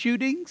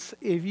shootings.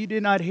 If you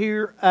did not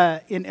hear,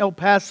 in El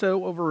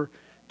Paso, over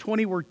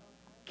 20 were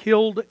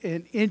killed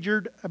and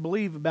injured. I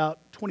believe about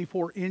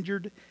 24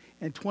 injured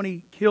and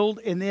 20 killed.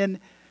 And then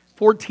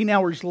 14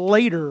 hours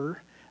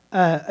later,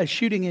 a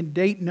shooting in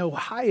Dayton,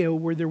 Ohio,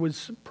 where there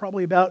was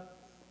probably about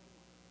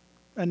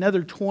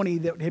another 20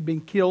 that had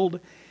been killed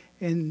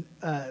and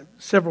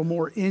several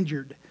more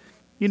injured.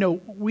 You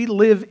know, we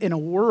live in a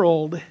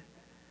world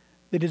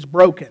that is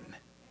broken.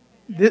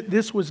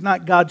 This was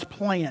not God's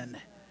plan.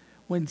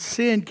 When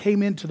sin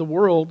came into the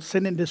world,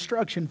 sin and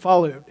destruction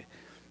followed.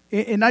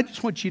 And I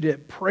just want you to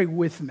pray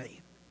with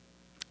me.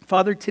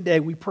 Father, today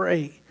we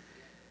pray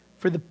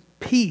for the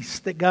peace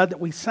that God that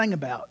we sang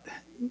about,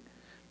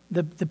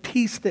 the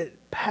peace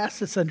that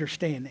passes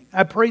understanding.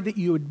 I pray that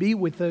you would be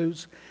with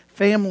those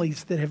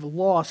families that have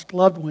lost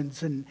loved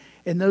ones and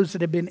those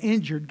that have been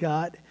injured,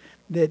 God,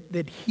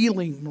 that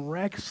healing,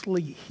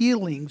 miraculously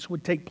healings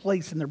would take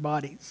place in their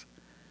bodies.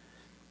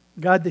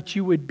 God, that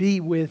you would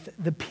be with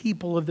the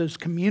people of those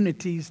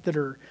communities that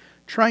are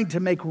trying to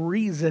make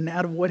reason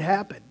out of what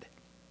happened.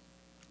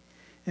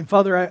 And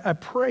Father, I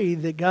pray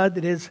that God,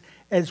 that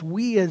as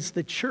we as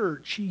the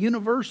church,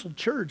 universal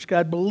church,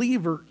 God,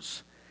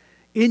 believers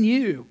in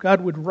you,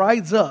 God, would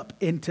rise up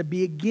and to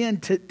begin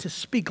to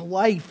speak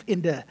life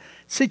into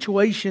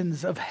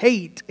situations of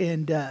hate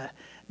and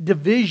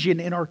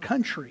division in our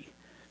country.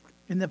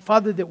 And that,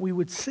 Father, that we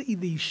would see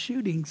these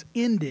shootings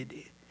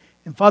ended.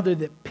 And Father,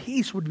 that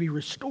peace would be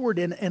restored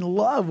and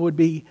love would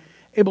be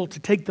able to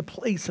take the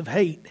place of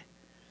hate.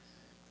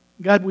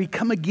 God, we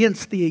come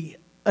against the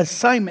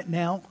assignment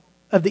now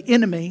of the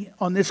enemy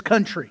on this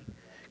country.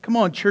 Come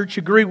on, church,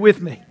 agree with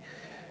me.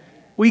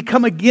 We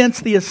come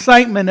against the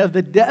assignment of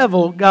the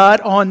devil, God,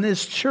 on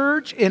this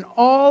church and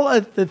all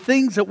of the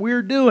things that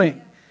we're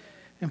doing.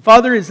 And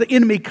Father, as the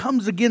enemy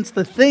comes against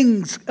the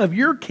things of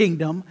your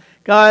kingdom,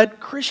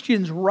 God,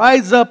 Christians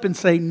rise up and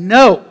say,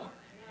 no,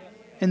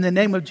 in the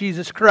name of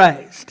Jesus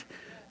Christ.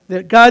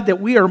 That God,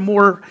 that we are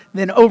more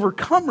than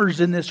overcomers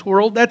in this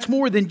world. That's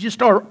more than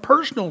just our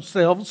personal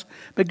selves.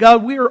 But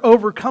God, we are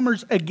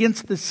overcomers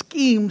against the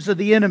schemes of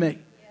the enemy.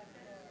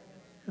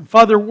 And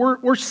Father,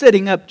 we're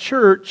setting up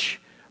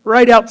church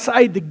right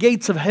outside the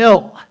gates of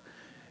hell.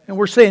 And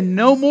we're saying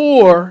no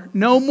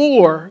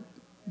more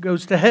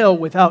goes to hell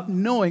without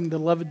knowing the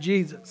love of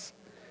Jesus.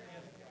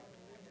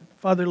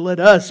 Father, let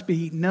us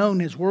be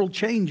known as world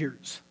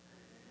changers.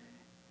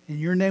 In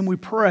your name we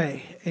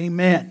pray.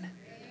 Amen.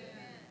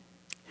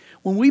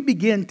 When we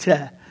begin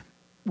to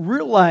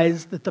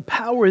realize that the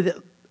power that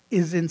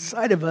is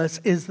inside of us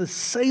is the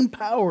same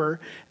power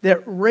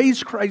that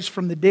raised Christ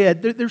from the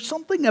dead, there's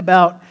something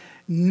about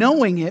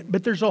knowing it,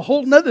 but there's a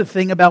whole other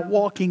thing about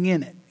walking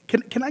in it.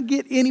 Can I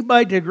get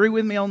anybody to agree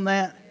with me on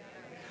that?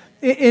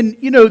 And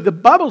you know, the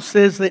Bible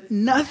says that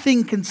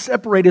nothing can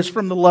separate us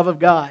from the love of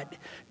God.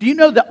 Do you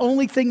know the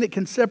only thing that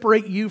can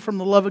separate you from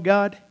the love of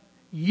God?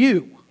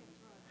 You.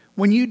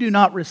 When you do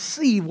not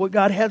receive what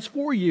God has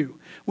for you.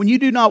 When you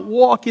do not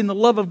walk in the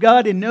love of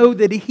God and know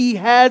that He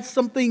has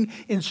something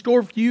in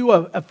store for you,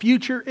 a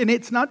future, and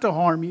it's not to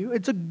harm you,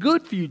 it's a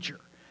good future.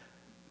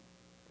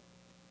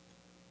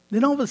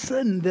 Then all of a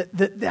sudden,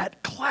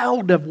 that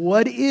cloud of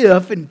what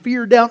if and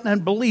fear, doubt, and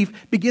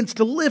unbelief begins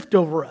to lift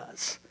over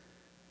us.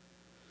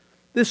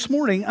 This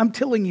morning, I'm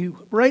telling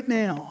you right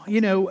now,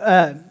 you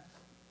know,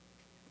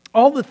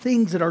 all the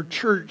things that our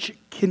church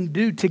can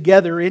do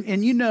together.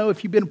 And you know,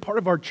 if you've been a part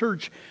of our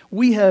church,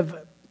 we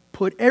have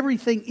put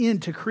everything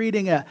into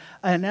creating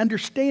an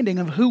understanding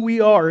of who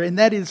we are, and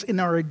that is in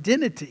our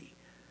identity.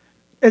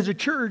 As a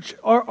church,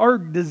 our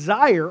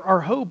desire,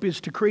 our hope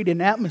is to create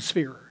an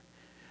atmosphere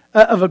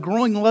of a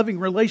growing, loving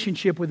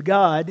relationship with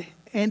God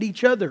and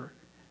each other.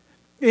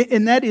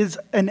 And that is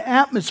an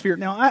atmosphere.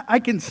 Now, I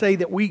can say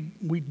that we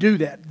do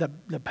that,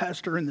 the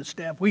pastor and the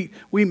staff. We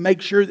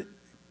make sure that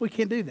we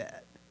can't do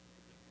that.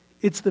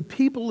 It's the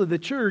people of the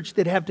church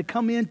that have to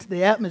come into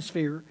the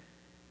atmosphere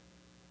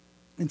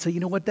and say, you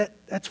know what,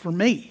 that's for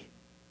me.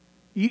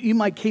 You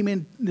might came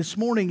in this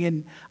morning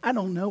and, I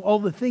don't know, all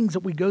the things that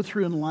we go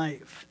through in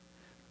life.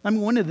 I mean,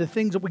 one of the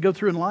things that we go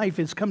through in life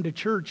is come to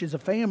church as a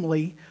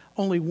family.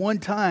 Only one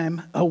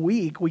time a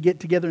week we get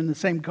together in the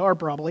same car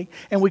probably,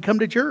 and we come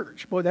to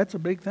church. Boy, that's a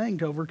big thing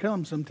to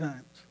overcome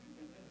sometimes.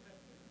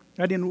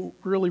 I didn't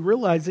really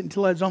realize it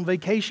until I was on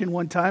vacation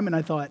one time, and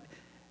I thought,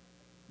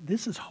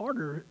 this is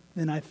harder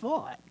than I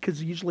thought.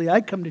 Because usually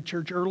I come to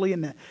church early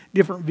in a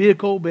different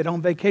vehicle, but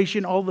on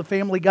vacation, all the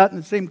family got in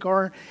the same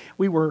car.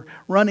 We were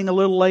running a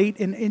little late,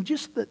 and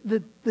just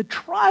the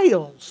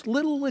trials,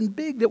 little and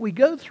big, that we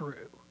go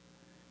through.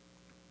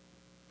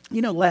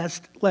 You know,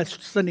 last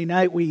Sunday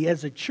night, we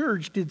as a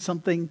church did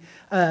something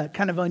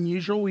kind of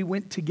unusual. We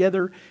went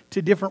together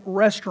to different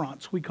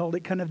restaurants. We called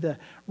it kind of the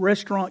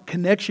restaurant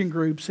connection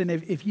groups. And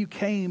if you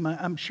came,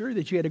 I'm sure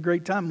that you had a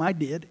great time. I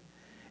did.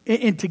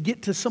 And to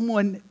get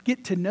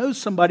to know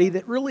somebody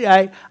that really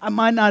I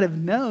might not have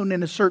known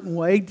in a certain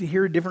way, to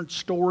hear a different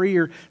story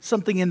or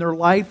something in their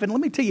life. And let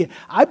me tell you,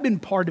 I've been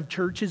part of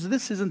churches.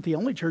 This isn't the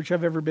only church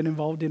I've ever been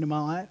involved in my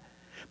life.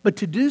 But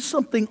to do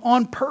something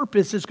on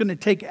purpose is going to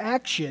take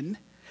action.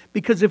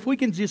 Because if we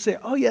can just say,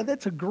 oh yeah,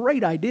 that's a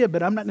great idea,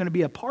 but I'm not going to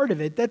be a part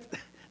of it, that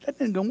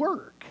isn't going to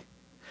work.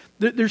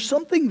 There's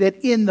something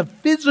that in the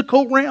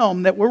physical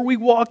realm, that where we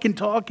walk and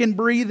talk and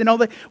breathe and all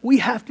that, we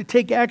have to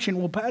take action.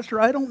 Well, Pastor,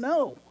 I don't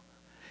know.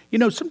 You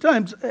know,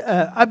 sometimes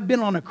I've been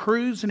on a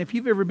cruise, and if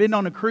you've ever been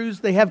on a cruise,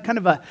 they have kind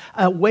of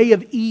a way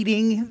of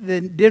eating the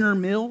dinner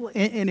meal.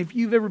 And if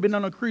you've ever been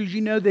on a cruise,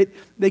 you know that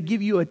they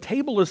give you a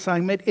table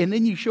assignment, and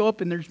then you show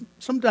up, and there's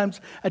sometimes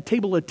a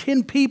table of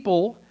 10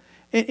 people.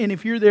 And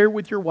if you're there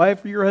with your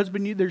wife or your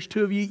husband, there's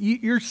 2 of you,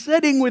 you're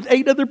sitting with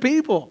 8 other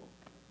people.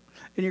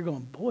 And you're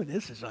going, boy,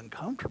 this is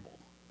uncomfortable.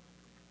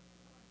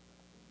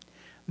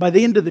 By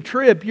the end of the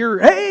trip, you're,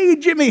 hey,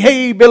 Jimmy,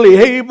 hey, Billy,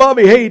 hey,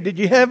 Bobby, hey, did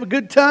you have a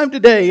good time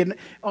today? And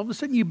all of a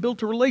sudden you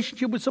built a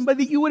relationship with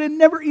somebody that you would have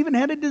never even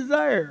had a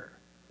desire.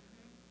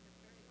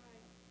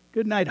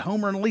 Good night,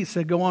 Homer and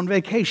Lisa go on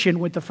vacation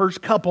with the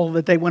first couple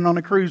that they went on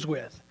a cruise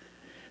with.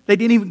 They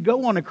didn't even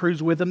go on a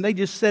cruise with them. They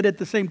just sat at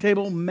the same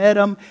table, met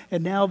them,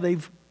 and now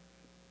they've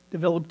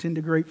developed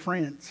into great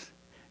friends.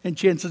 And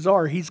chances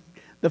are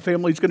the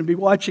family's going to be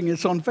watching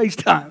us on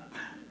FaceTime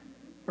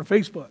or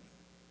Facebook.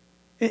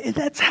 And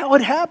that's how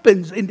it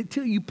happens. And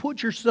until you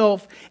put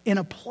yourself in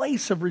a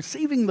place of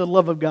receiving the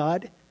love of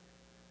God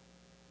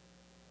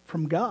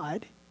from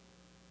God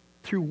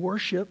through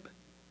worship,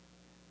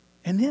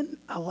 and then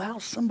allow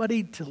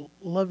somebody to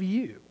love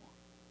you.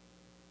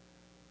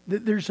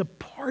 There's a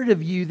part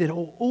of you that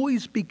will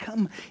always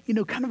become,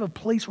 kind of a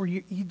place where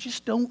you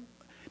just don't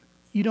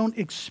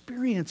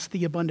experience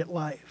the abundant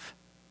life.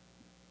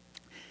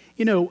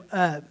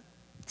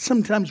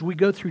 Sometimes we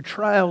go through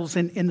trials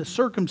and the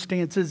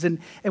circumstances and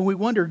we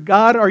wonder,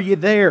 God, are you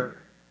there?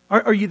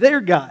 Are you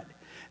there, God?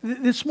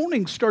 This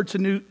morning starts a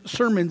new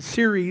sermon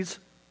series.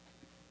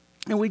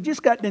 And we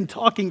just got done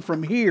talking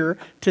from here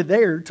to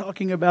there,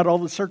 talking about all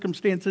the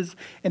circumstances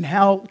and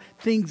how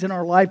things in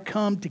our life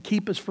come to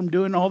keep us from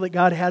doing all that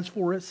God has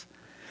for us.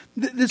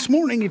 This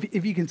morning,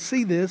 if you can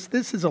see this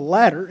is a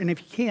ladder. And if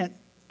you can't,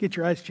 get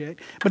your eyes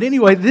checked. But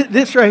anyway,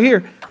 this right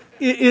here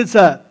is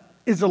a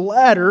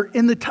ladder.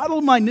 And the title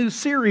of my new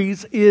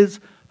series is,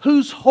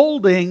 Who's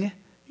Holding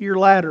Your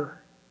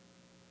Ladder?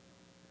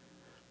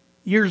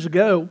 Years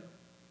ago,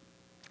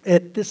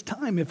 at this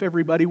time, if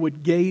everybody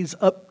would gaze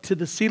up to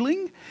the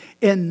ceiling,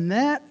 and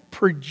that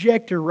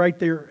projector right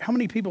there, how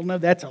many people know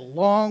that's a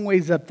long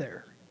ways up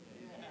there?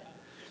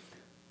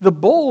 The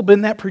bulb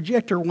in that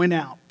projector went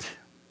out.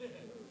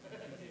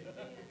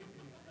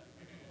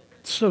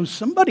 So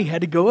somebody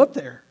had to go up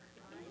there.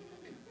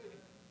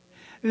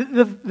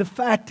 The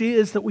fact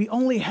is that we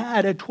only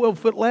had a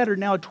 12-foot ladder.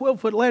 Now, a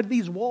 12-foot ladder,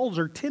 these walls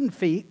are 10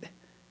 feet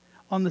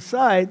on the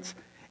sides,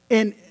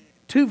 and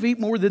 2 feet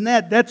more than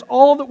that. That's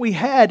all that we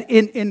had.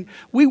 And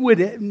we would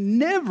have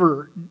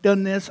never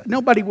done this.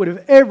 Nobody would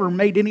have ever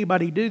made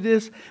anybody do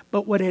this.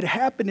 But what had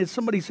happened is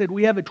somebody said,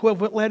 we have a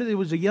 12-foot ladder. There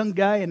was a young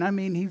guy, and I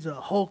mean, he's a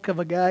hulk of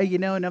a guy,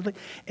 and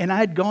I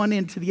had gone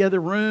into the other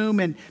room,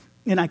 and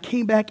I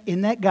came back,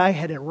 and that guy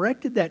had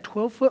erected that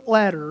 12-foot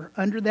ladder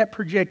under that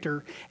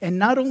projector. And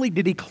not only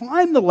did he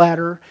climb the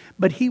ladder,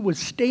 but he was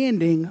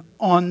standing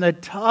on the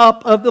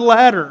top of the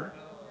ladder.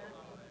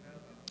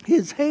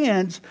 His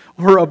hands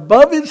were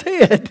above his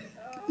head.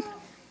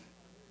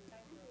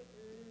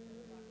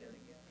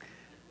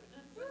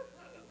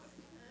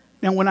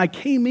 Now, when I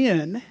came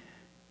in,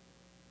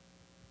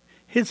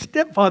 his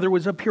stepfather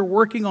was up here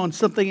working on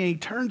something, and he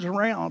turns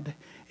around.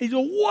 He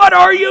goes, "What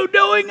are you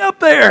doing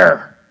up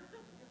there?"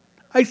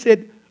 I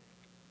said,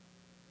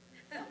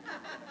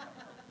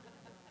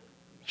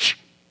 "Shh."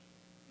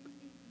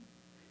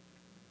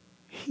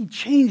 He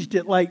changed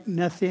it like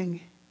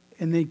nothing,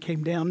 and then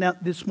came down. Now,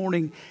 this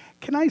morning,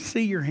 can I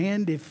see your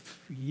hand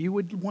if you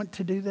would want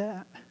to do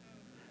that?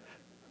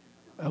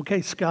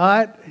 Okay,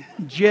 Scott,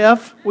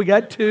 Jeff, we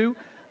got 2.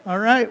 All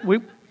right,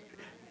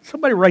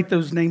 somebody write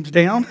those names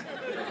down.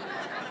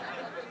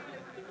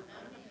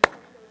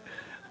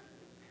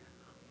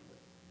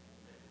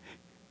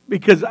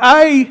 Because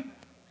I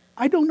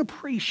don't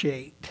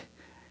appreciate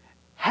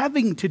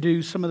having to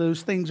do some of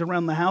those things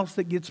around the house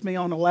that gets me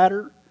on a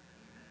ladder.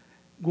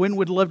 Gwen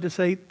would love to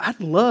say, I'd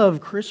love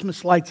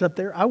Christmas lights up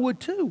there. I would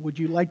too. Would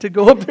you like to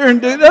go up there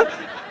and do that?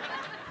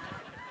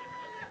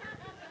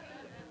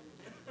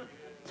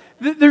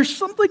 There's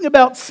something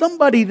about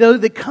somebody, though,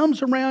 that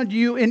comes around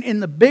you,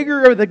 and the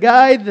bigger the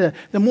guy,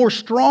 the more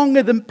strong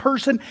the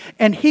person,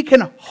 and he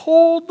can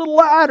hold the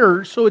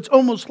ladder so it's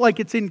almost like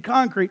it's in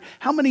concrete.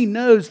 How many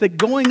knows that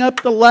going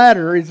up the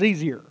ladder is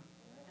easier?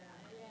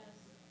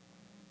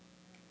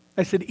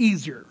 I said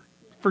easier.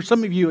 For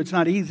some of you, it's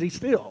not easy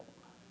still.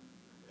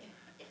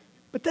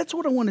 But that's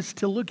what I want us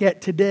to look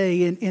at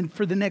today and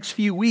for the next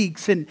few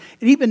weeks. And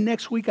even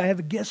next week, I have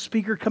a guest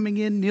speaker coming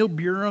in, Neil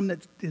Burham,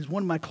 that is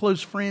one of my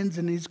close friends,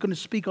 and he's going to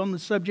speak on the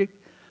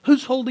subject,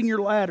 Who's Holding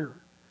Your Ladder?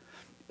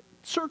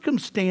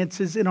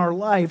 Circumstances in our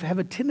life have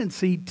a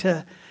tendency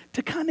to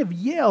kind of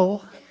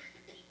yell.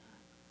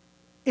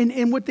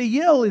 And what they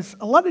yell is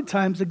a lot of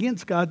times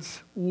against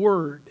God's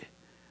word.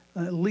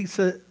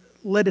 Lisa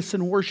led us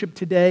in worship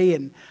today,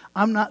 and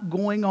I'm not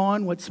going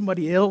on what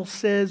somebody else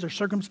says or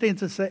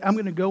circumstances say. I'm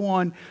going to go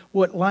on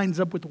what lines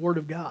up with the Word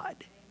of God.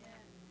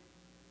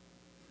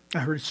 I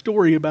heard a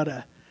story about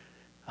a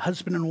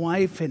husband and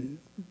wife, and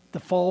the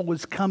fall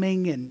was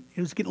coming, and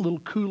it was getting a little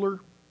cooler.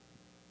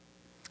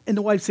 And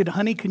the wife said,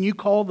 honey, can you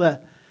call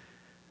the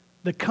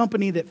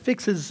company that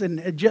fixes and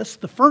adjusts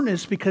the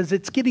furnace because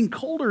it's getting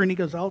colder? And he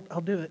goes, I'll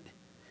do it.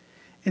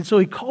 And so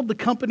he called the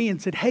company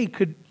and said, hey,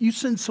 could you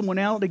send someone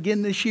out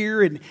again this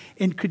year?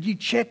 And could you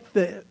check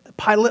the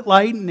pilot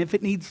light? And if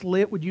it needs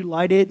lit, would you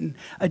light it? And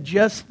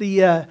adjust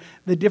the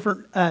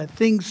different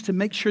things to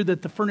make sure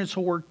that the furnace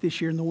will work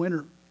this year in the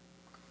winter.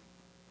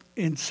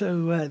 And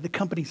so the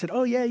company said,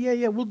 oh,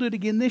 yeah, we'll do it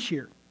again this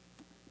year.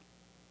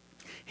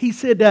 He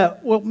said,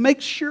 well,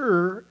 make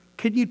sure,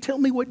 can you tell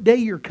me what day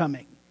you're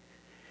coming?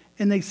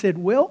 And they said,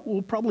 well,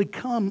 we'll probably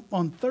come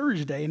on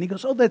Thursday. And he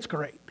goes, oh, that's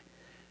great.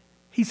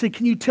 He said,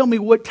 can you tell me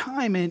what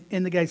time?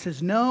 And the guy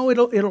says, no,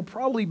 it'll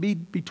probably be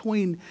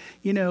between,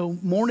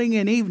 morning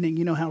and evening.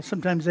 You know how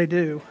sometimes they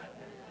do.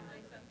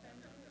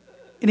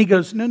 And he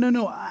goes,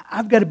 no,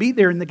 I've got to be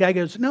there. And the guy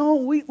goes, no,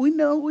 we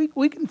know,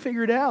 we can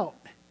figure it out.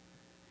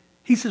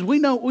 He says, we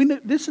know,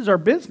 this is our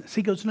business.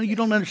 He goes, no, you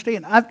don't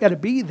understand. I've got to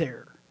be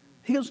there.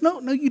 He goes, no,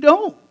 you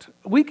don't.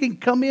 We can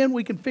come in,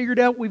 we can figure it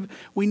out.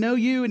 We know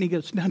you. And he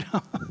goes, no.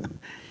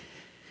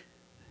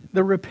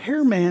 The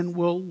repairman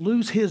will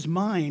lose his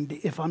mind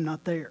if I'm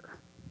not there.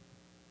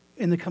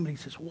 And the company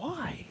says,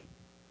 why?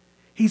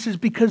 He says,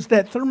 because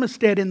that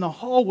thermostat in the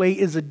hallway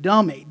is a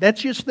dummy.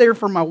 That's just there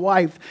for my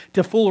wife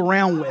to fool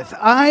around with.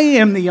 I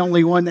am the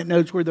only one that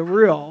knows where the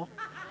real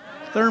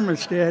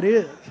thermostat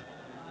is.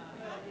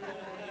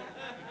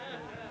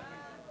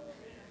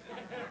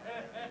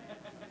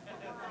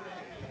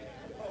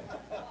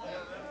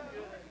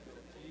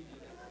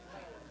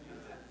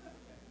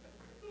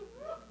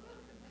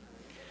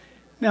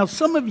 Now,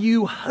 some of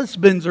you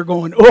husbands are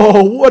going,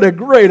 oh, what a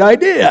great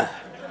idea.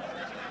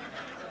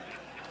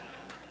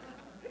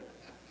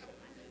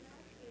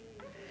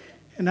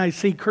 And I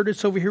see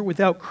Curtis over here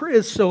without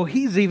Chris, so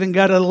he's even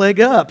got a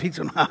leg up. He's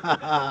going, ha, ha,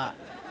 ha.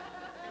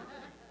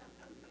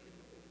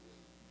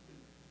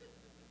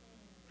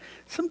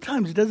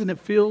 Sometimes doesn't it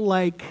feel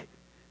like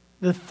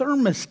the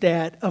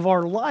thermostat of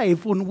our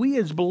life, when we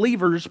as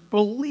believers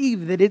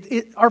believe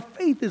that our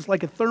faith is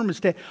like a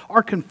thermostat.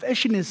 Our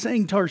confession is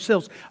saying to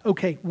ourselves,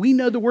 okay, we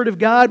know the Word of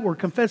God, we're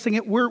confessing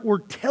it, we're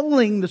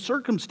telling the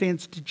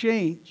circumstance to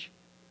change.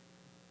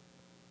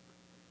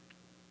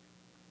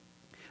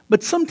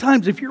 But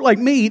sometimes if you're like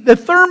me, the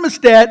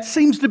thermostat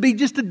seems to be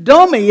just a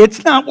dummy.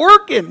 It's not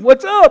working.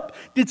 What's up?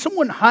 Did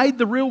someone hide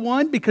the real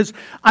one? Because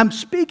I'm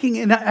speaking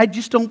and I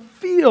just don't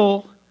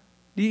feel,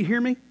 do you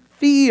hear me?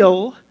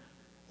 Feel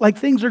like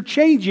things are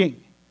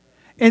changing.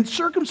 And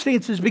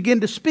circumstances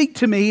begin to speak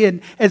to me.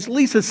 And as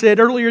Lisa said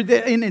earlier,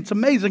 and it's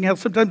amazing how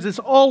sometimes this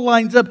all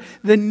lines up,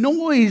 the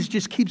noise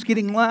just keeps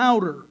getting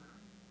louder.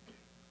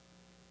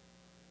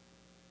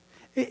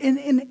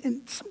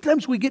 And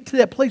sometimes we get to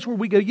that place where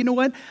we go, you know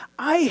what?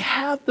 I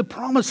have the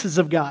promises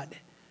of God.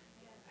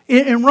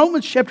 In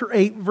Romans chapter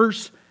 8,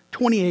 verse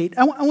 28,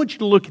 I want you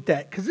to look at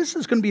that because this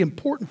is going to be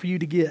important for you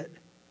to get.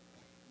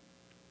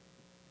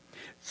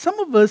 Some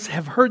of us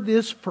have heard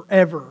this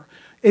forever.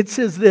 It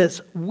says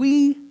this,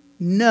 we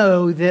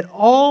know that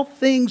all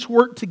things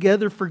work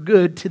together for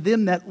good to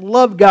them that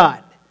love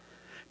God,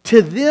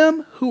 to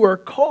them who are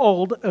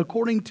called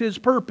according to His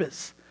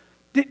purpose.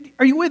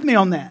 Are you with me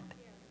on that?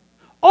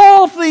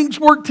 All things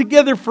work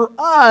together for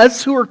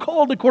us who are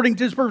called according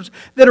to His purpose,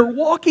 that are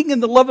walking in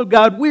the love of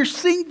God. We're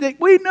seeing that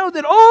we know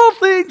that all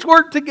things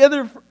work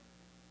together for.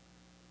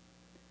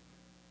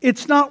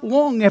 It's not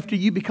long after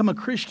you become a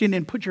Christian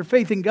and put your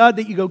faith in God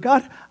that you go,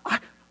 God,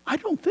 I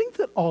don't think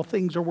that all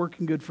things are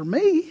working good for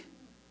me.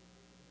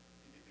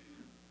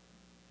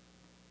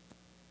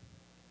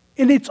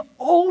 And it's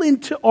all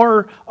into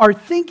our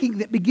thinking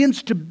that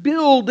begins to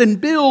build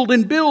and build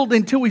and build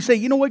until we say,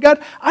 you know what,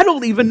 God, I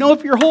don't even know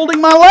if you're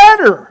holding my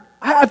ladder.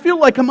 I feel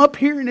like I'm up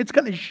here and it's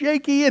kind of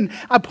shaky and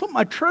I put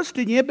my trust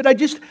in you, but I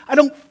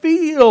don't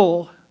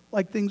feel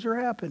like things are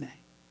happening.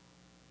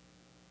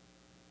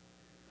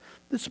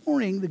 This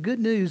morning, the good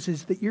news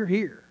is that you're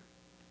here.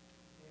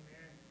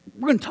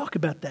 We're going to talk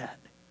about that.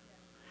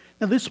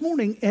 Now, this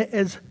morning,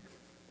 as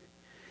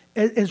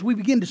we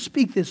begin to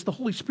speak this, the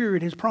Holy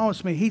Spirit has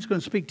promised me He's going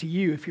to speak to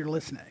you if you're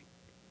listening.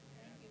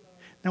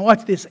 Now,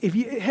 watch this. Have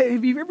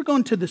you ever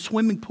gone to the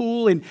swimming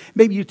pool and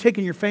maybe you've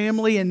taken your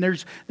family and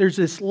there's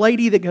this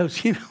lady that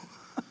goes,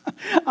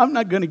 I'm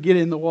not going to get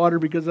in the water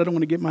because I don't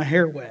want to get my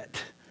hair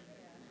wet.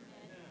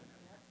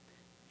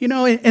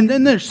 And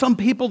then there's some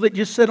people that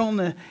just sit on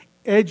the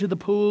edge of the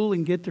pool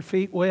and get their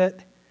feet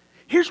wet.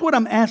 Here's what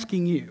I'm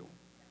asking you.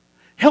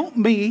 Help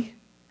me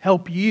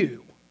help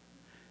you.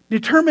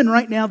 Determine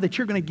right now that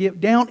you're going to get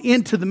down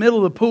into the middle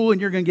of the pool and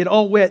you're going to get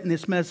all wet in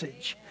this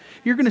message.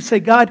 You're going to say,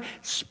 God,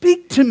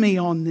 speak to me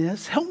on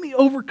this. Help me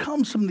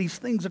overcome some of these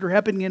things that are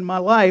happening in my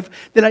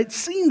life that it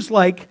seems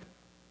like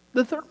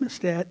the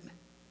thermostat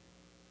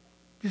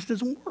just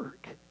doesn't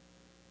work.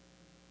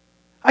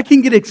 I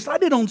can get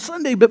excited on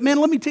Sunday, but man,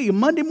 let me tell you,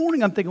 Monday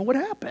morning I'm thinking, what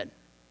happened?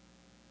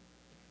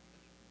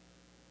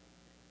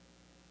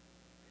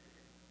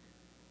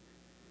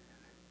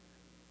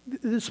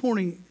 This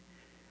morning,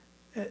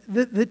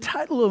 the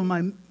title of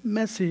my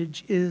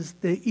message is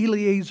the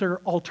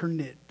Eliezer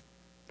alternate.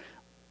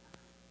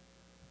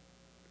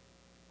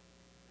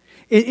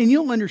 And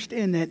you'll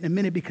understand that in a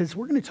minute because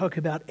we're going to talk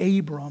about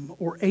Abram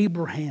or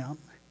Abraham.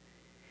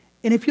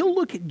 And if you'll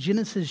look at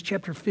Genesis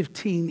chapter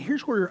 15,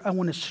 here's where I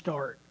want to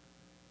start.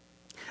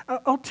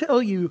 I'll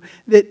tell you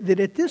that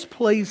at this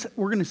place,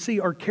 we're going to see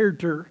our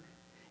character,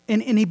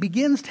 and he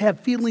begins to have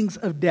feelings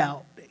of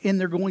doubt, and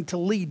they're going to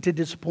lead to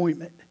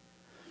disappointment.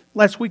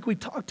 Last week we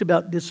talked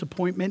about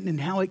disappointment and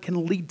how it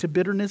can lead to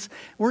bitterness.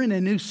 We're in a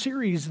new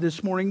series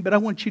this morning, but I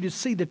want you to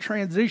see the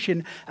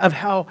transition of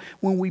how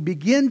when we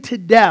begin to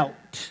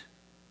doubt,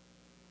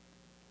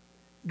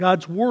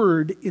 God's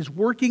Word is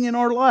working in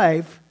our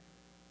life,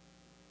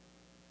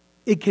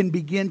 it can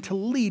begin to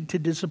lead to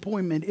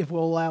disappointment if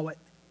we'll allow it.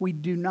 We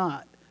do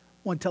not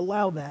want to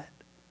allow that.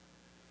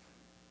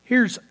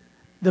 Here's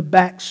the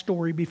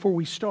backstory before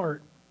we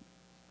start.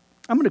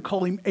 I'm going to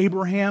call him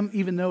Abraham,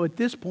 even though at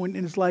this point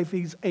in his life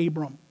he's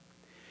Abram.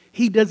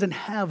 He doesn't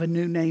have a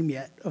new name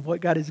yet of what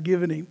God has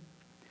given him.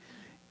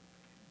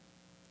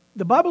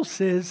 The Bible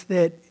says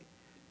that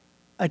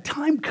a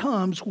time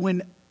comes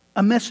when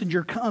a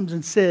messenger comes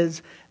and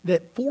says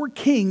that 4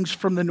 kings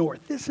from the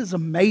north. This is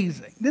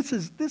amazing. This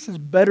is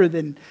better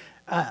than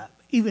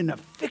even a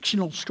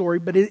fictional story,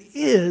 but it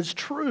is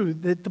true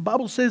that the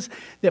Bible says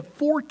that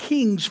 4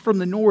 kings from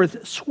the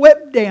north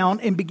swept down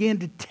and began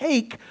to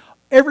take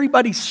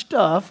everybody's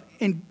stuff,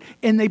 and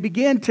they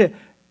began to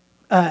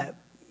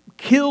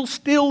kill,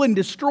 steal, and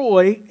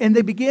destroy, and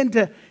they began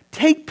to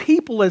take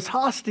people as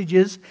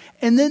hostages,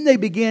 and then they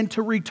began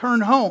to return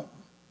home.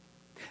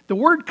 The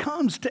word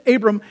comes to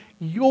Abram,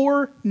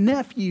 your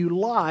nephew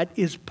Lot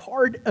is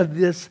part of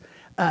this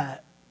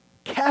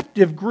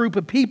captive group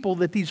of people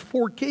that these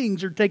 4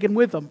 kings are taking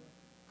with them.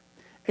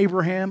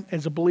 Abraham,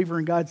 as a believer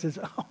in God, says,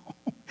 oh,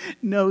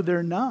 no,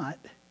 they're not.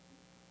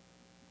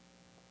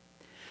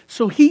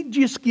 So he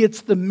just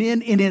gets the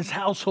men in his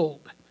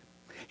household.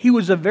 He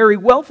was a very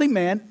wealthy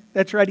man.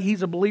 That's right,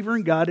 he's a believer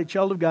in God, a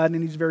child of God,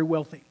 and he's very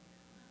wealthy.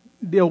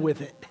 Deal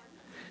with it.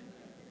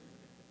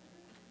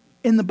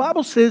 And the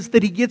Bible says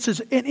that he gets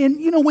his, and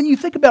you know, when you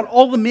think about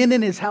all the men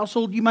in his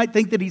household, you might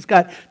think that he's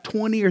got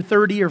 20 or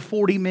 30 or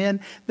 40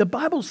 men. The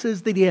Bible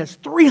says that he has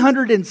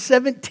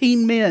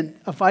 317 men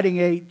of fighting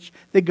age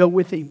that go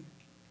with him.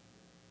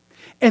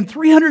 And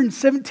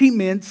 317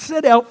 men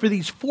set out for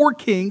these 4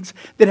 kings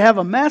that have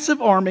a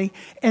massive army.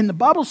 And the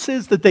Bible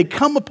says that they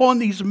come upon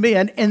these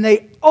men and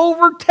they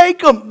overtake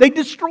them. They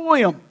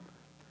destroy them.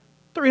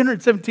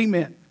 317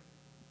 men.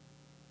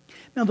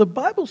 Now the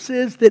Bible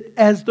says that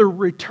as they're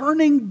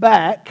returning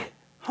back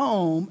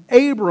home,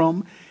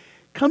 Abram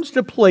comes to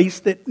a place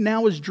that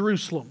now is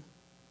Jerusalem.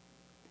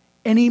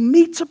 And he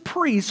meets a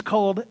priest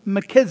called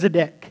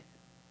Melchizedek.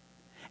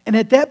 And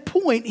at that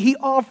point, he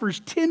offers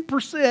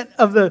 10%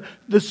 of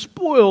the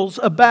spoils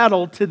of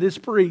battle to this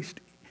priest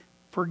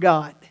for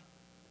God.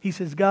 He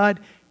says, God,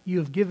 you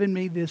have given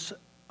me this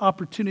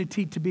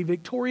opportunity to be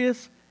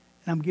victorious,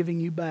 and I'm giving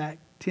you back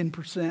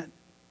 10%.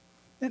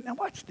 Now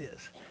watch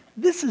this.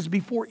 This is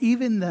before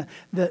even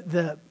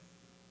the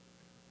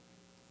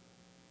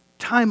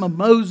time of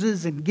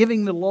Moses and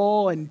giving the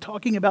law and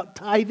talking about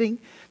tithing.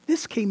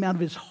 This came out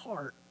of his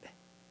heart.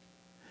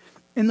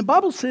 And the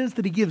Bible says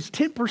that he gives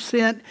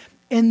 10%,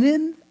 and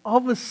then all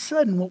of a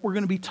sudden what we're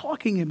going to be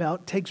talking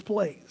about takes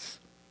place.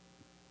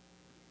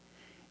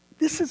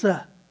 This is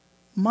a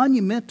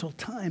monumental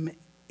time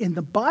in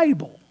the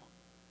Bible,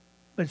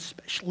 but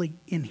especially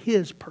in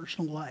his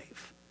personal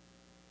life.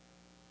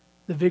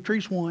 The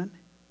victory's won.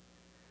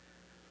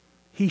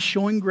 He's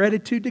showing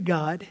gratitude to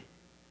God.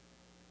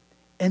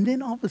 And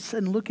then all of a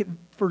sudden, look at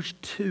verse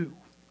 2.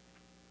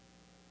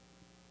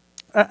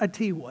 I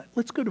tell you what,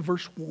 let's go to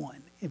verse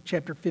 1 of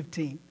chapter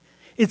 15.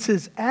 It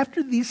says,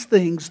 after these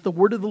things, the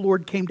word of the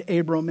Lord came to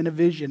Abram in a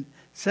vision,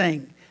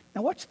 saying,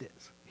 now watch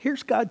this.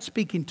 Here's God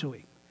speaking to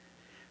him.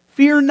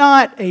 Fear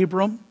not,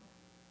 Abram.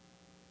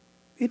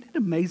 Isn't it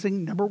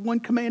amazing? Number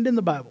 1 command in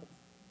the Bible.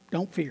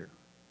 Don't fear.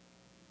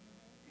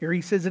 Here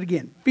he says it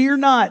again. Fear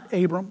not,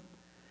 Abram.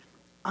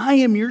 I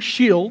am your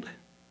shield,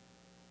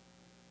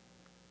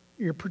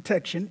 your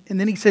protection. And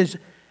then he says,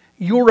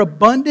 your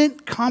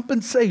abundant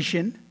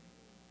compensation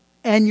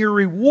and your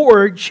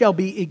reward shall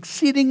be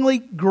exceedingly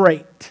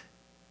great.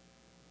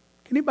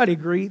 Can anybody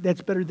agree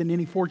that's better than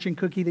any fortune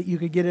cookie that you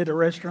could get at a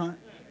restaurant?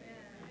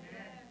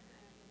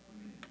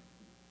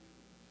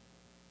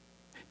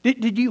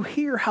 Did you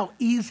hear how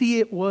easy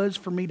it was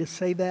for me to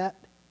say that?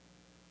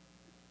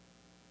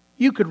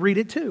 You could read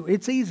it too.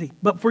 It's easy.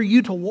 But for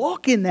you to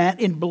walk in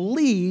that and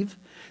believe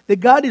that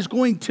God is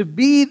going to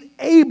be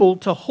able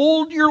to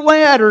hold your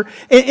ladder,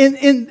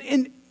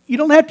 and you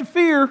don't have to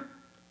fear.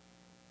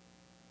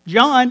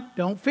 John,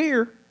 don't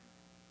fear.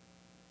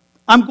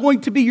 I'm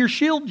going to be your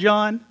shield,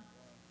 John.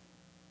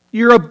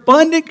 Your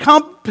abundant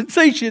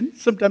compensation.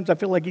 Sometimes I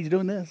feel like he's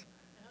doing this.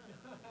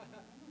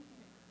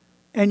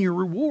 and your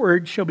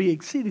reward shall be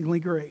exceedingly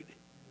great.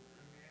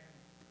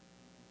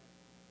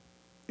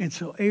 And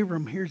so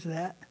Abram hears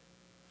that.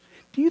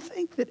 Do you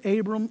think that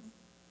Abram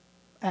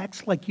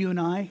acts like you and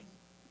I?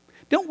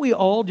 Don't we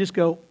all just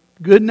go,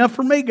 good enough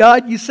for me,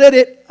 God, you said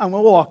it, I'm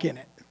going to walk in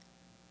it?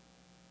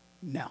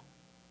 No.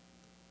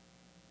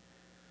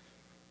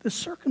 The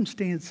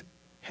circumstance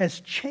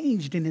has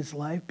changed in his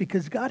life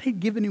because God had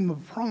given him a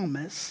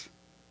promise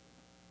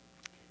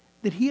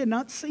that he had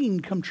not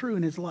seen come true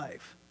in his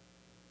life.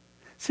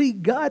 See,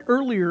 God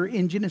earlier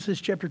in Genesis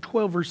chapter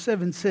 12, verse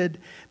 7 said,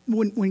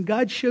 when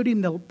God showed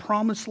him the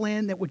promised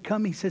land that would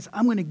come, he says,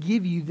 I'm going to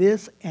give you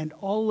this and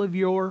all of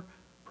your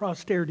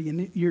posterity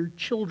and your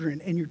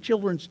children and your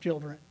children's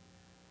children.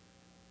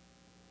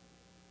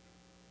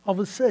 All of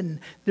a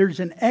sudden,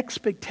 there's an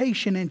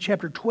expectation in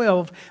chapter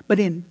 12, but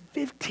in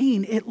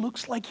 15, it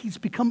looks like he's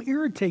become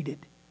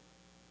irritated.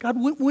 God,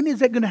 when is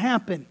that going to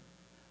happen?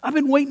 I've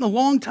been waiting a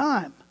long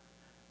time.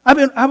 I've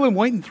been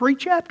waiting 3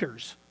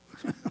 chapters.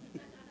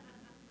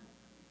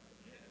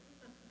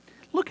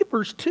 Look at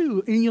verse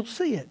 2 and you'll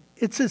see it.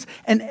 It says,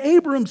 and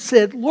Abram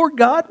said, Lord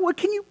God, what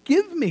can you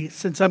give me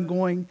since I'm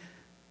going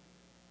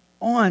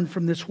on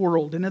from this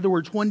world? In other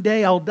words, one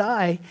day I'll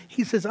die.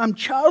 He says, I'm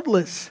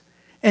childless,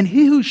 and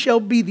he who shall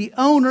be the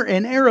owner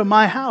and heir of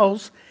my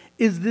house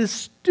is this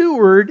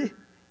steward,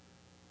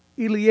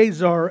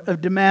 Eliezer of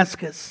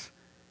Damascus.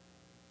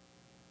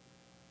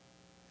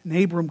 And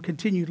Abram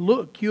continued,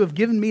 look, you have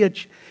given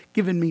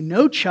me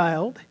no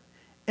child,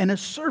 and a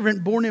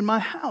servant born in my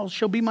house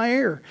shall be my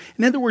heir.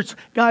 In other words,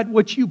 God,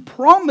 what you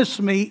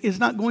promised me is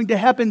not going to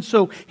happen.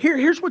 So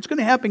here's what's going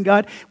to happen,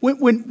 God.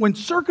 When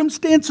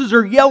circumstances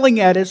are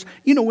yelling at us,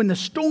 when the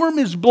storm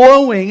is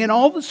blowing and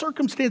all the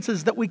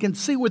circumstances that we can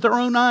see with our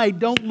own eye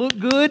don't look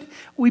good,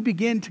 we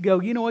begin to go,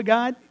 you know what,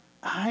 God?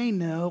 I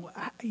know.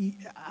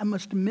 I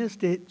must have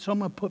missed it, so I'm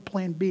going to put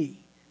plan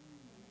B,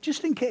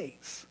 just in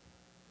case.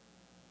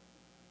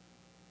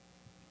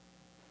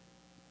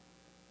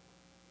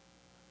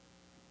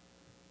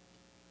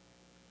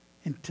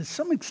 And to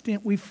some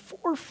extent, we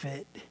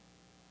forfeit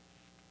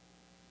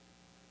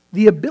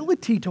the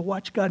ability to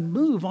watch God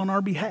move on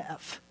our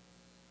behalf.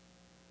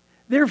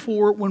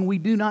 Therefore, when we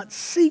do not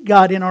see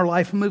God in our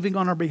life moving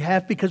on our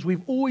behalf because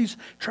we've always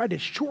tried to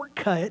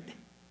shortcut,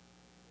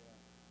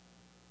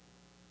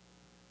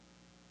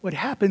 what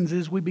happens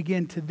is we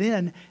begin to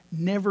then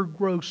never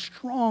grow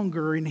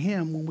stronger in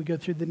Him when we go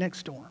through the next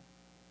storm.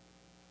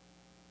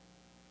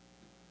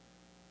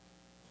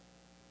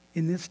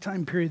 In this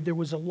time period, there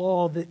was a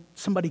law that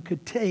somebody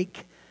could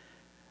take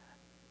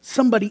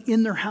somebody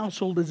in their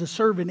household as a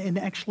servant and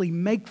actually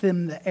make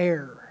them the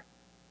heir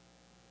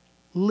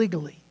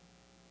legally.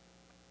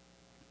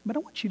 But I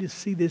want you to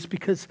see this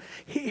because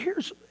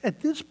here's,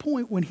 at this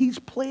point when he's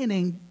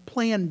planning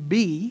plan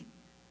B,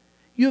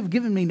 you have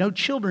given me no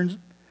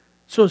children,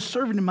 so a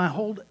servant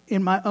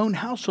in my own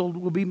household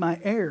will be my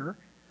heir.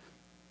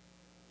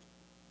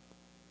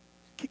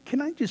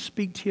 Can I just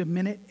speak to you a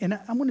minute? And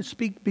I want to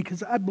speak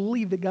because I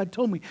believe that God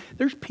told me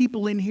there's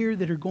people in here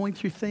that are going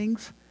through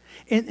things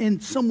in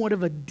somewhat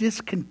of a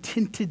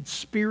discontented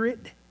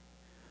spirit.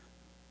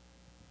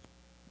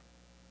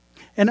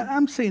 And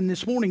I'm saying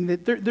this morning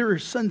that there are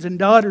sons and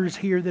daughters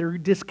here that are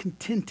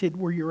discontented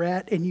where you're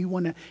at, and you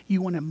want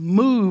to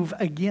move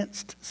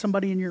against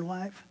somebody in your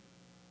life.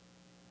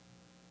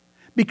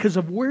 Because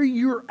of where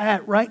you're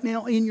at right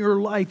now in your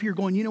life, you're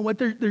going, you know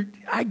what,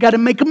 I got to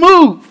make a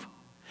move.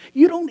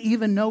 You don't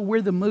even know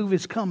where the move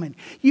is coming.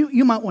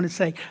 You might want to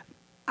say,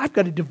 I've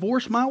got to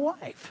divorce my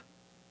wife.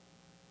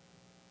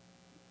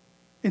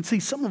 And see,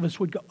 some of us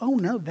would go, oh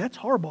no, that's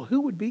horrible.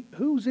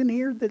 Who's in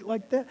here that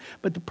like that?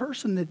 But the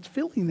person that's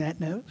feeling that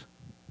knows.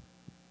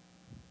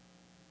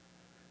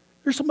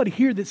 There's somebody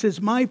here that says,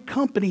 my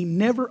company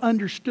never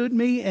understood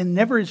me and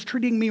never is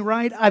treating me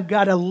right. I've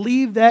got to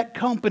leave that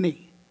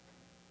company.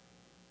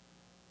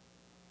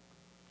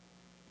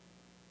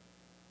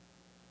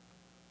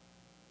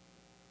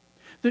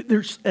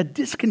 There's a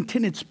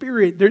discontented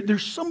spirit.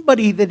 There's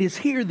somebody that is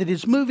here that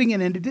is moving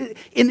in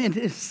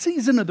a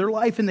season of their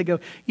life, and they go,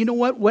 you know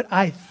what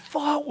I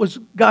thought was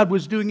God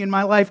was doing in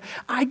my life,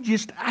 I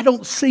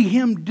don't see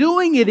Him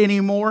doing it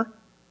anymore.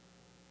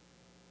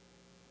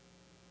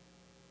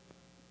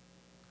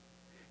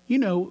 You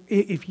know,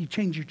 if you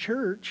change your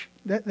church,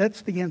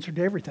 that's the answer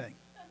to everything.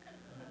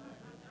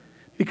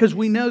 Because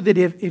we know that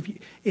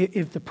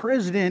if the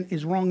president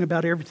is wrong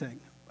about everything,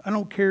 I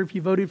don't care if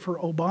you voted for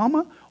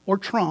Obama or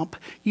Trump,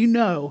 you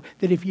know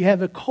that if you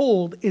have a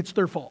cold, it's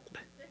their fault.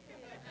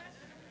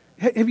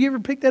 Have you ever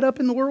picked that up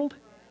in the world?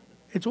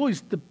 It's always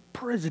the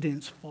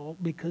president's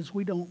fault because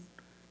we don't.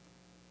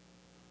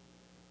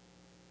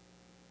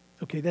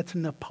 Okay, that's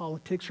enough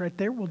politics right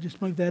there. We'll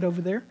just move that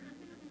over there.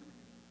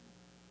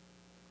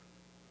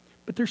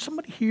 But there's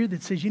somebody here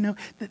that says, you know,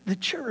 the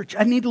church,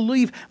 I need to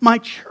leave my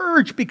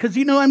church because,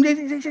 you know, I'm...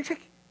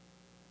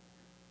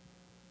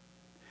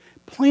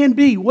 Plan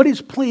B. What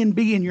is plan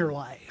B in your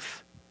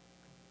life?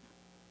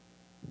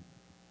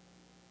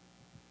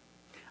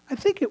 I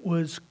think it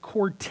was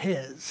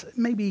Cortez,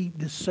 maybe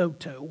De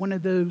Soto, one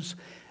of those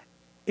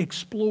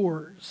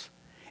explorers.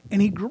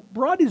 And he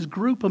brought his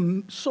group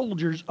of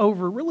soldiers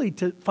over really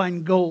to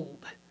find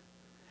gold.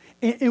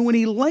 And when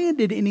he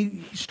landed and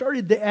he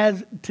started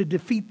to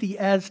defeat the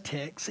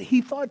Aztecs,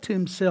 he thought to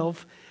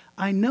himself,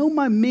 I know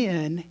my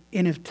men,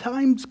 and if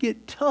times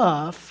get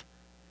tough,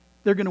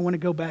 they're going to want to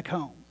go back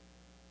home.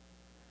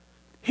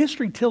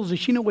 History tells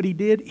us, you know what he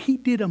did? He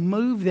did a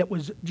move that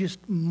was just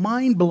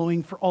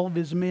mind-blowing for all of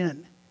his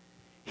men.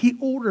 He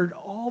ordered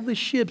all the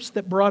ships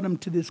that brought him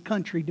to this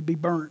country to be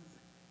burnt.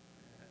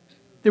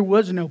 There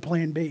was no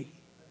plan B.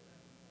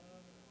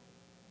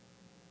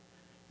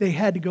 They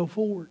had to go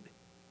forward.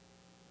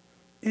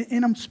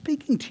 And I'm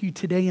speaking to you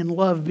today in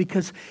love,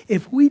 because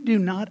if we do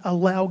not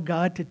allow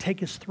God to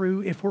take us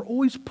through, if we're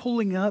always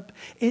pulling up,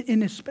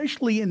 and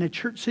especially in a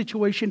church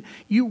situation,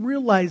 you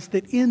realize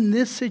that in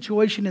this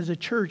situation as a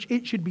church,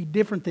 it should be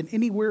different than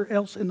anywhere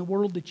else in the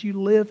world that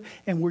you live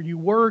and where you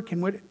work.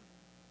 And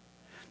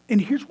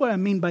here's what I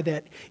mean by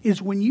that,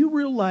 is when you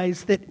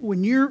realize that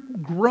when you're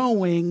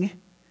growing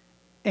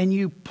and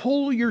you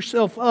pull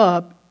yourself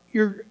up,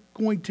 you're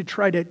going to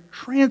try to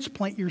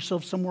transplant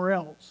yourself somewhere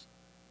else.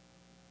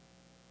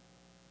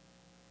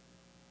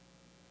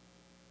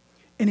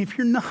 And if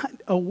you're not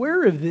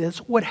aware of this,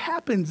 what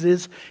happens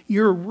is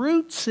your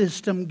root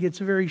system gets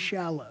very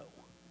shallow.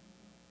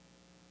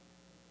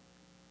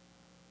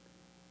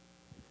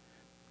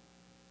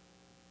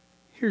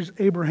 Here's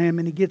Abraham,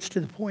 and he gets to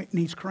the point and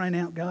he's crying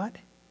out, God,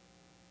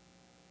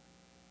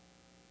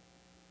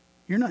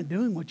 you're not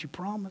doing what you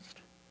promised.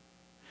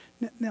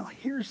 Now,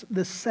 here's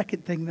the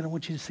second thing that I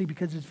want you to see,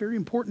 because it's very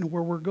important to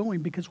where we're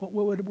going, because what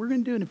we're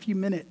going to do in a few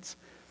minutes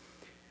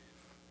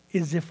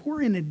is, if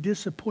we're in a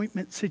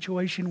disappointment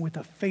situation with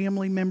a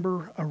family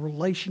member, a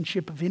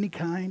relationship of any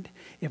kind,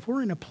 if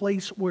we're in a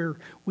place where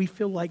we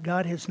feel like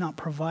God has not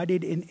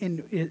provided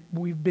and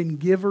we've been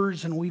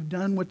givers and we've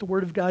done what the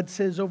Word of God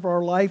says over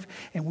our life,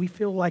 and we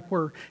feel like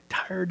we're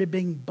tired of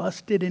being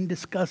busted and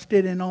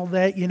disgusted and all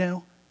that,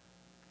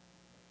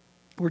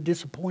 we're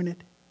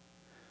disappointed.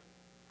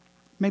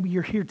 Maybe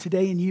you're here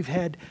today and you've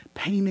had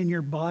pain in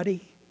your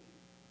body.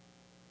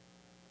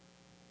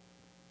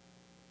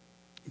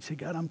 You say,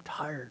 God, I'm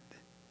tired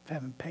of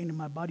having pain in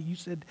my body. You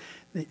said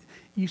that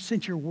you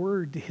sent your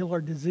word to heal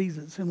our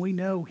diseases. And we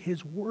know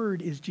his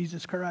word is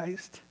Jesus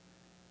Christ.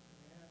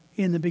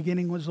 In the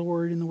beginning was the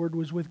Word, and the Word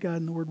was with God,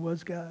 and the Word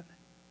was God.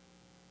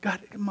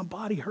 God, my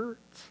body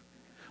hurts.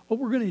 What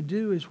we're going to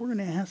do is we're going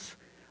to ask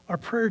our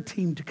prayer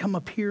team to come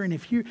up here. And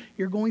if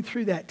you're going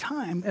through that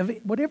time,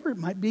 whatever it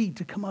might be,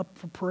 to come up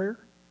for prayer,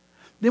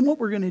 then what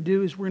we're going to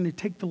do is we're going to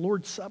take the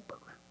Lord's Supper.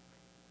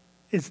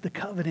 It's the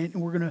covenant,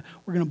 and we're going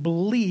to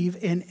believe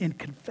and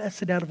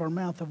confess it out of our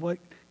mouth of what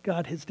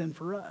God has done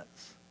for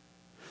us.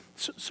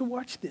 So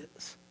watch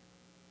this.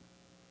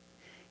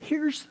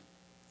 Here's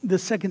the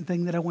second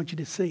thing that I want you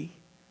to see.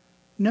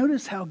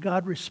 Notice how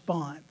God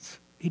responds.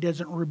 He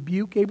doesn't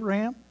rebuke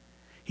Abraham.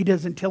 He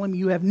doesn't tell him,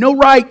 you have no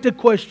right to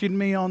question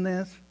me on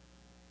this.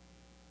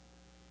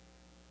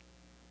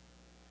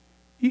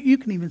 You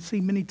can even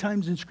see many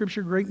times in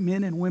Scripture, great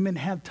men and women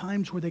have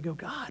times where they go,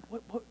 God,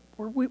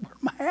 where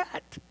am I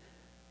at?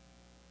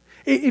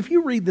 If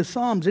you read the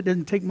Psalms, it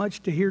doesn't take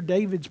much to hear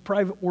David's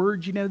private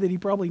words, that he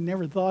probably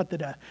never thought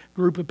that a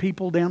group of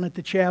people down at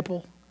the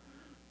chapel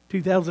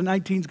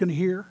 2019 is going to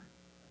hear.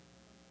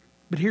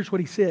 But here's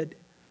what he said.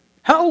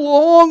 How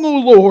long, O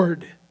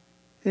Lord?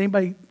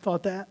 Anybody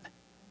thought that?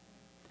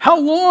 How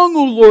long,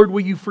 O Lord,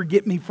 will you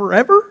forget me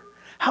forever?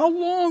 How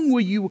long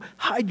will you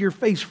hide your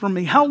face from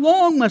me? How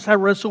long must I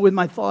wrestle with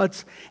my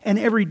thoughts and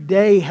every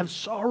day have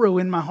sorrow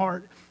in my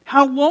heart?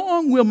 How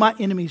long will my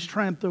enemies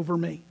triumph over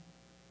me?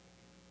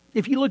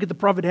 If you look at the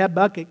prophet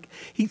Habakkuk,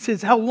 he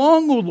says, how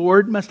long, O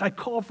Lord, must I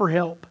call for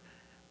help,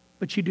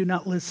 but you do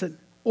not listen,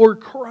 or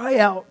cry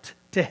out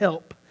to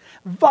help?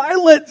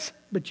 Violence,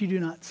 but you do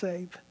not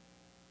save.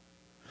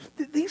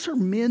 These are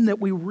men that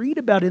we read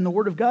about in the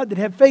Word of God that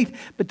have faith,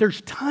 but there's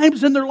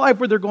times in their life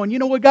where they're going, you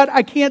know what, God,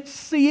 I can't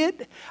see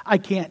it, I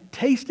can't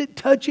taste it,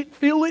 touch it,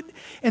 feel it.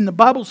 And the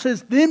Bible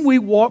says, then we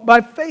walk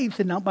by faith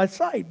and not by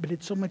sight. But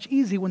it's so much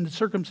easier when the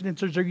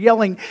circumstances are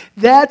yelling,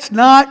 that's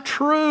not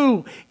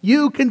true.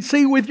 You can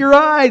see with your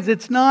eyes,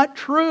 it's not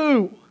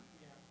true.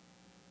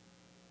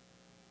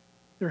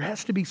 There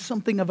has to be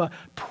something of a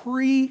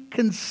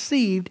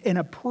preconceived and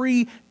a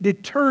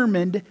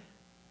predetermined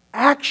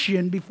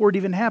action before it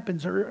even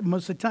happens, or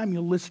most of the time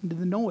you'll listen to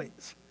the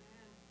noise.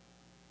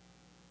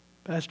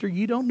 Pastor,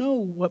 you don't know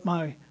what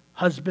my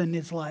husband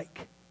is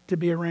like to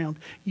be around.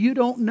 You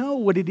don't know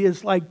what it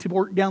is like to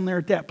work down there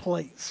at that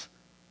place.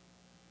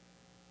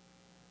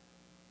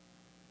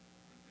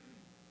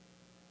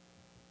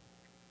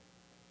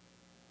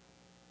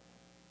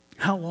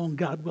 How long,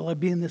 God, will I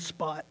be in this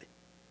spot?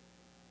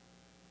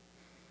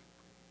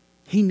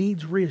 He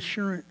needs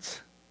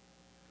reassurance.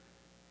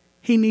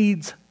 He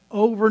needs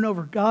over and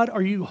over, God,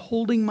 are you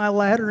holding my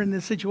ladder in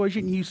this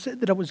situation? You said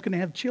that I was going to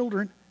have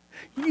children.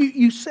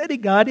 You said it,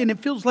 God, and it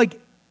feels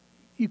like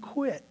you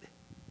quit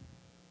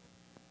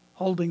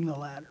holding the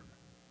ladder.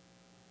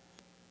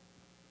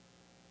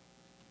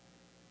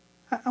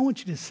 I want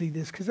you to see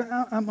this because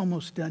I'm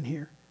almost done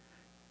here.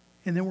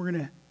 And then we're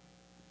going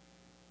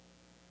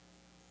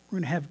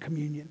to have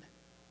communion.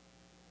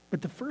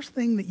 But the first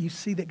thing that you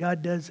see that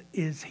God does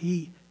is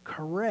He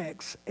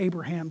corrects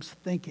Abraham's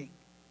thinking.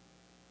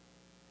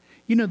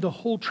 You know, the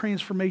whole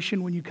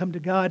transformation when you come to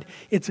God,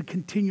 it's a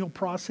continual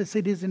process.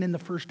 It isn't in the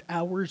first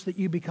hours that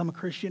you become a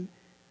Christian.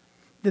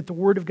 That the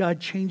Word of God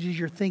changes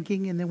your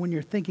thinking, and then when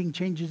your thinking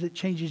changes, it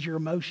changes your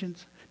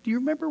emotions. Do you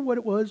remember what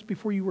it was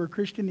before you were a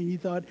Christian and you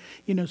thought,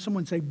 you know,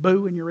 someone say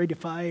boo and you're ready to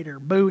fight, or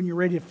boo and you're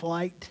ready to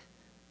flight?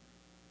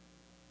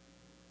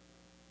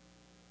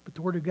 But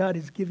the Word of God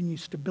has given you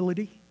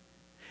stability.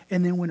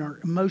 And then when our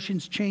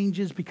emotions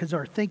changes because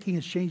our thinking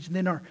has changed, and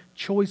then our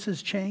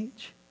choices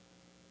change.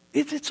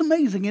 It's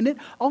amazing, isn't it?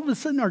 All of a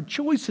sudden our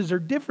choices are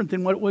different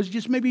than what it was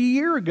just maybe a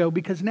year ago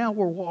because now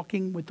we're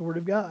walking with the Word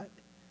of God.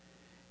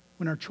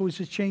 When our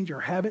choices change, our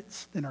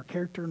habits, then our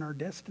character and our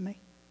destiny.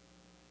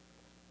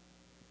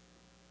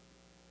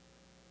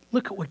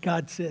 Look at what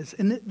God says.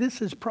 And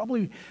this is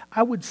probably,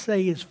 I would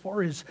say, as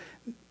far as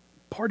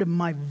part of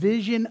my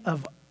vision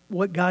of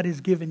what God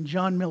has given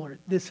John Miller.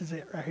 This is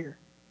it right here.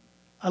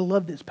 I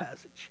love this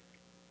passage.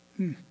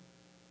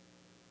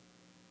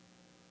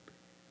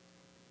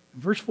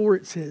 Verse 4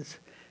 it says,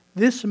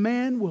 "This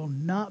man will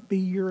not be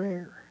your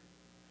heir,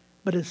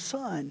 but a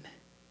son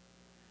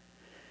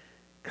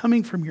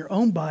coming from your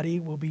own body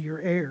will be your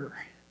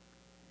heir."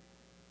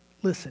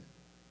 Listen.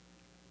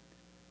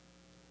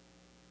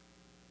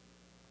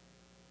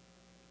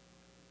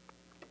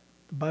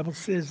 The Bible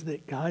says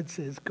that God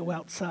says, go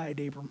outside,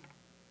 Abram.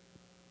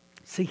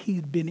 See,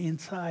 he'd been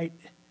inside.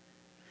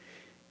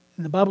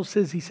 And the Bible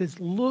says, He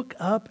says, look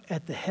up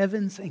at the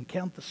heavens and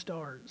count the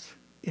stars,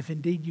 if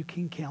indeed you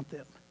can count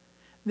them.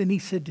 Then He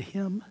said to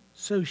him,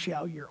 so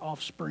shall your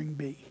offspring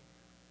be.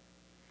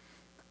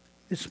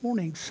 This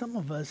morning, some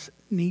of us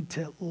need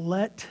to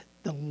let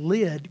the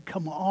lid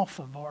come off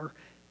of our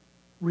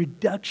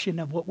reduction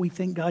of what we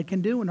think God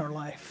can do in our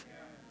life.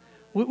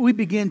 We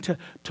begin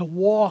to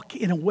walk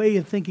in a way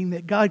of thinking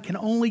that God can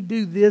only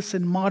do this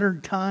in modern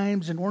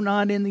times, and we're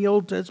not in the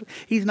Old Testament.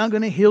 He's not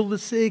going to heal the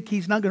sick.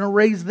 He's not going to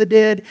raise the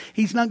dead.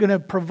 He's not going to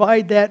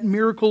provide that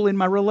miracle in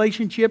my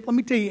relationship. Let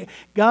me tell you,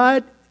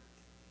 God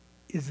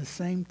is the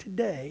same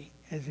today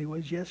as He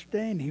was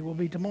yesterday, and He will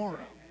be tomorrow.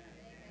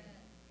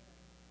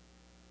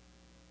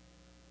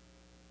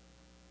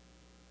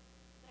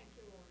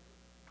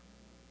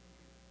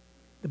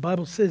 The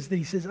Bible says that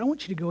He says, I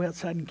want you to go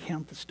outside and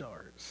count the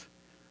stars.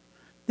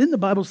 Then the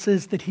Bible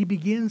says that He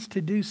begins to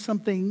do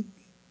something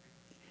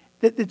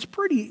that's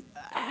pretty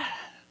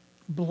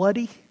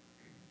bloody.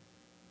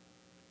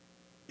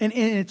 And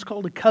it's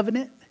called a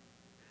covenant.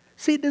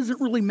 See, it doesn't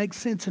really make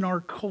sense in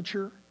our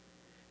culture.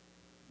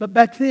 But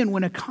back then,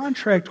 when a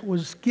contract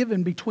was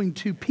given between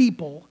two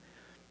people,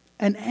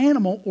 an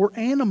animal or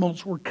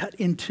animals were cut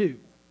in two.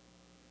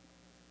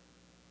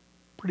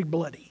 Pretty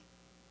bloody.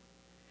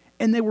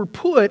 And they were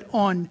put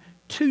on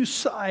two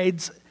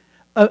sides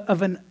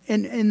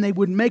and they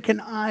would make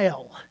an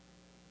aisle.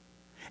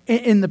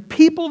 And the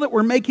people that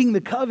were making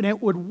the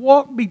covenant would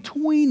walk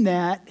between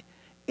that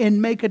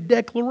and make a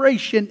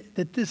declaration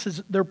that this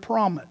is their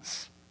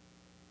promise.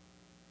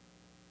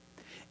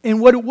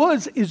 And what it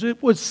was is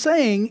it was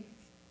saying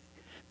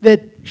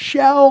that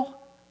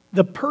shall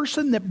the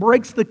person that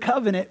breaks the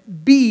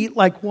covenant be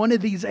like one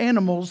of these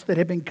animals that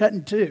have been cut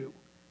in two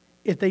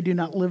if they do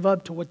not live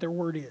up to what their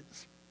word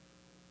is.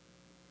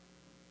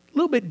 A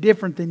little bit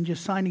different than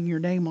just signing your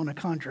name on a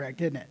contract,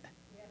 isn't it?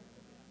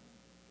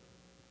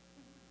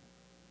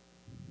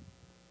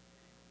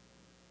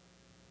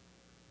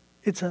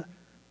 It's a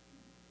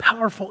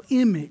powerful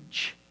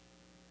image,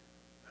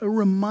 a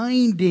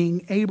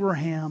reminding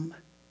Abraham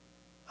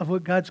of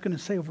what God's going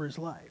to say over his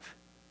life.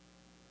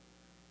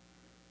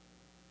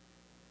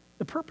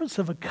 The purpose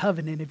of a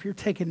covenant, if you're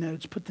taking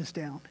notes, put this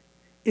down,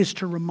 is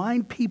to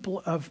remind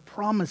people of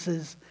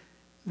promises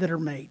that are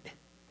made.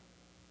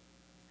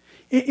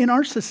 In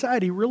our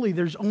society, really,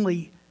 there's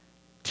only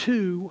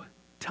two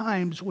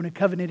times when a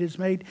covenant is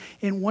made,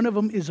 and one of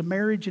them is a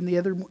marriage and the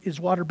other is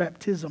water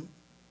baptism.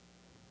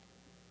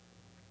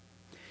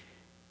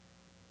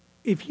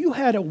 If you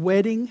had a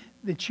wedding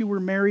that you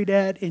were married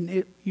at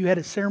and you had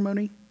a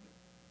ceremony,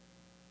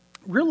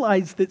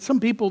 realize that some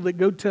people that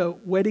go to a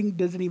wedding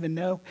doesn't even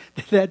know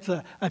that that's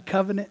a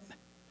covenant.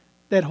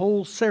 That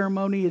whole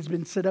ceremony has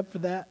been set up for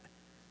that.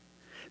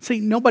 See,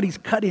 nobody's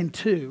cut in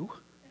two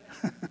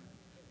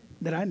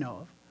that I know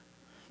of.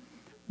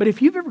 But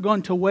if you've ever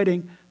gone to a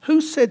wedding,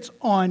 who sits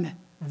on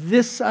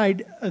this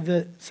side of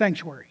the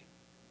sanctuary?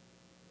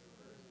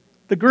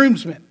 The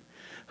groomsmen.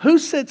 Who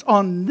sits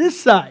on this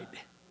side?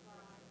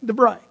 The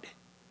bride.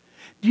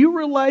 Do you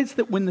realize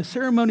that when the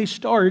ceremony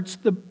starts,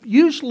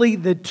 usually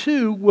the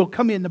two will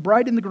come in, the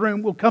bride and the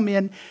groom will come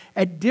in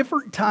at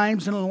different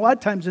times, and a lot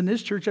of times in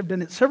this church, I've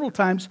done it several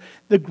times,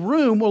 the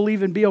groom will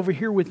even be over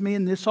here with me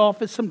in this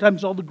office,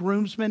 sometimes all the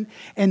groomsmen,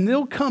 and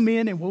they'll come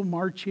in and we'll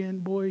march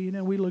in. Boy,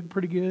 we look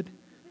pretty good.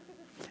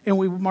 And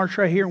we march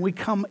right here and we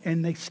come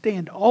and they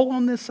stand all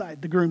on this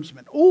side, the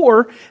groomsmen.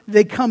 Or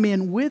they come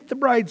in with the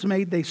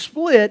bridesmaid, they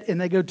split and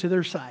they go to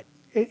their side.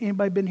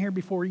 Anybody been here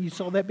before? You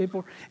saw that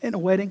before in a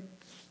wedding?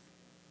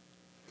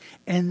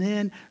 And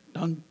then,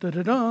 dun,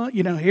 dun, dun,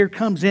 dun, here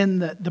comes in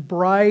the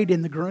bride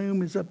and the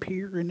groom is up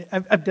here. And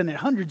I've done it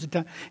hundreds of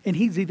times. And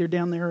he's either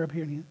down there or up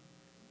here.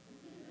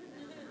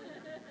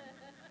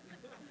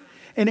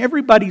 And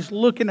everybody's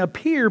looking up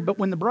here, but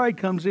when the bride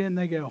comes in,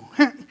 they go,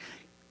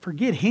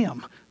 forget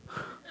him.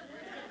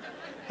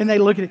 And they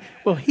look at it,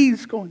 well,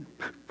 he's going.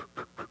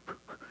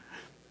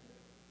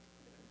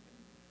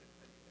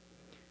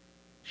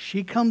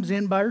 She comes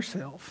in by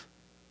herself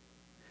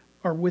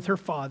or with her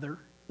father.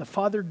 The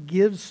father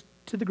gives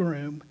to the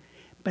groom.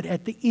 But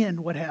at the end,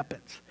 what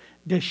happens?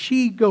 Does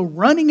she go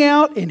running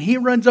out and he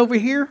runs over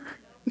here?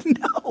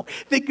 No.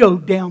 They go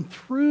down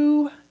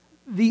through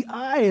the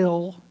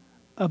aisle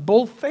of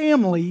both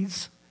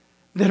families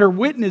that are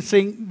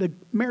witnessing the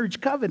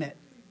marriage covenant.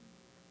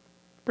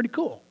 Pretty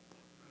cool.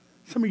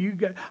 Some of you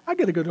got, I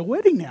got to go to a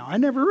wedding now. I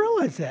never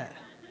realized that.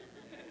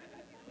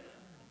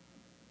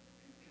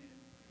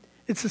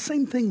 It's the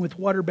same thing with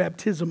water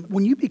baptism.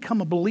 When you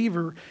become a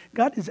believer,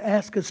 God has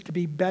asked us to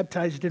be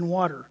baptized in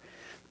water.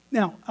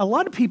 Now, a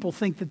lot of people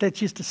think that that's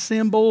just a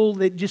symbol,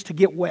 that just to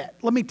get wet.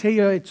 Let me tell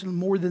you, it's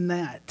more than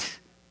that.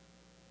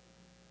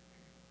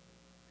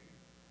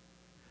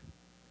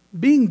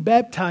 Being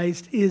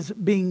baptized is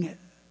being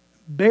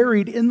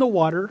buried in the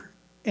water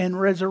and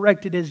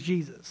resurrected as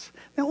Jesus.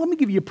 Now, let me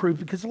give you a proof,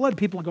 because a lot of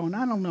people are going,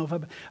 I don't know if I...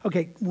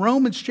 Okay,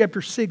 Romans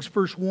chapter 6,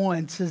 verse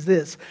 1 says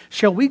this,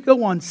 shall we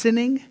go on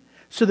sinning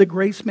so that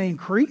grace may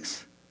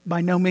increase?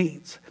 By no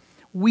means.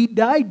 We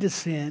died to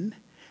sin.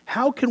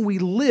 How can we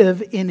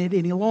live in it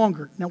any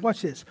longer? Now,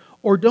 watch this.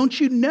 Or don't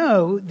you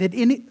know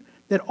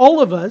that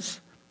all of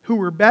us who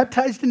were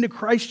baptized into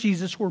Christ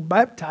Jesus were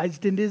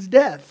baptized into his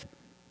death?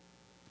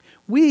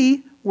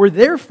 We were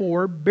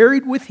therefore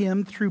buried with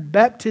him through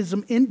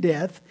baptism in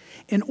death,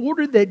 in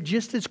order that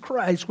just as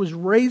Christ was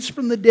raised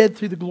from the dead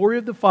through the glory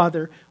of the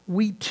Father,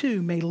 we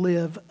too may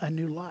live a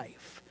new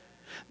life.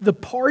 The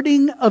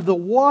parting of the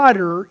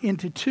water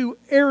into two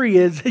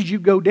areas as you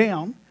go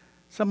down,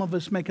 some of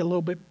us make a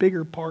little bit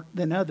bigger part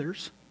than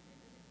others.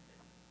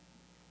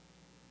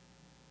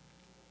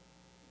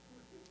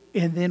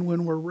 And then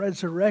when we're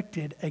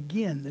resurrected,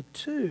 again, the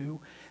two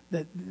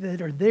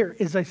that are there,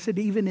 as I said,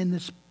 even in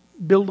this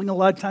building, a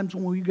lot of times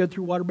when we go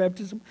through water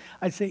baptism,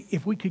 I say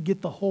if we could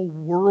get the whole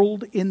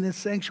world in this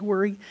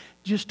sanctuary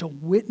just to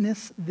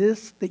witness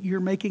this, that you're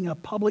making a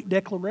public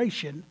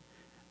declaration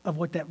of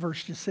what that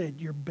verse just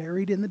said. You're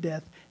buried in the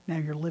death, now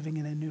you're living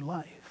in a new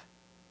life.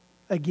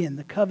 Again,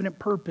 the covenant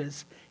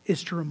purpose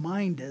is to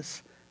remind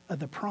us of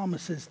the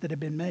promises that have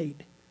been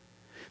made.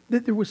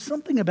 That there was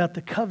something about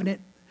the covenant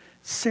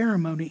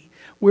ceremony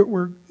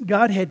where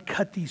God had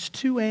cut these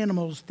two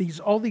animals,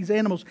 all these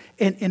animals,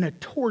 and a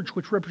torch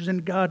which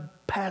represented God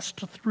passed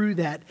through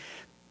that.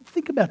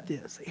 Think about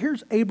this.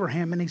 Here's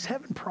Abraham, and he's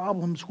having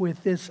problems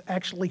with this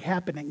actually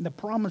happening, the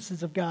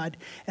promises of God,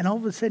 and all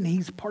of a sudden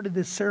he's part of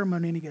this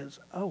ceremony, and he goes,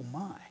 oh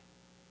my.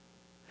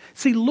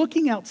 See,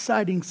 looking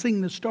outside and seeing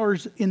the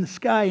stars in the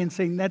sky and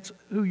saying that's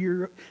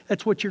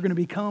what you're going to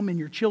become and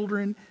your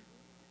children.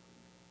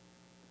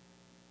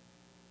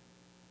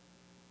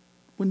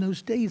 When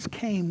those days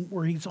came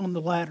where he's on the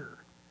ladder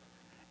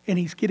and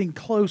he's getting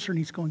closer and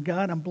he's going,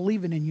 God, I'm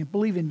believing in you,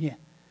 believing you.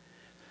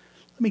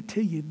 Let me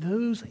tell you,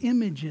 those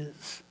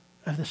images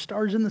of the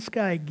stars in the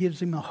sky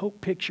gives him a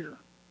hope picture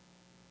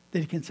that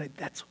he can say,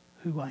 that's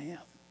who I am.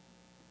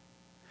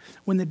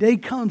 When the day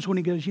comes when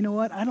he goes, you know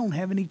what, I don't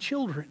have any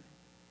children,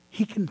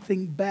 he can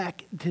think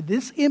back to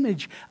this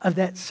image of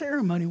that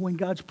ceremony when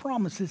God's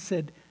promises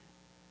said,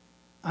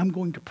 I'm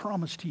going to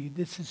promise to you,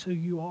 this is who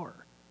you are.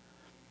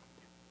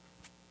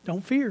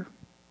 Don't fear.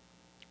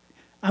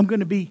 I'm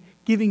going to be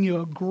giving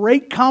you a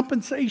great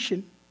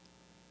compensation.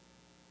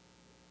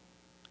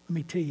 Let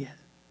me tell you,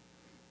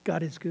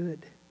 God is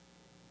good.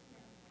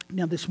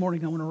 Now this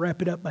morning I want to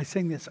wrap it up by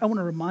saying this. I want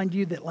to remind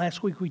you that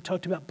last week we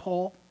talked about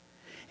Paul.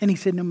 And he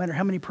said no matter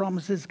how many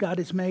promises God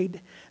has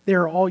made, they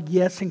are all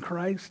yes in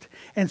Christ.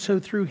 And so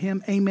through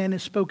him, amen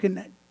is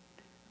spoken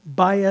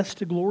by us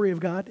to glory of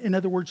God. In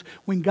other words,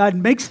 when God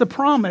makes the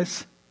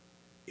promise,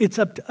 it's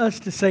up to us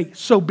to say,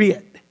 so be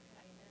it.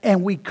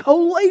 And we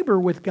co-labor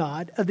with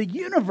God of the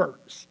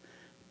universe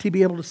to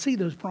be able to see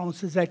those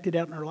promises acted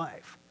out in our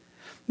life.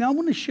 Now I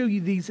want to show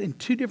you these in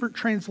two different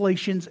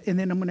translations, and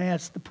then I'm going to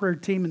ask the prayer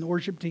team and the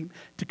worship team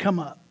to come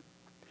up.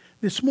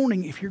 This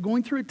morning, if you're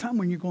going through a time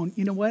when you're going,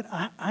 you know what,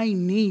 I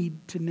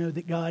need to know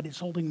that God is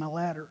holding my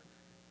ladder.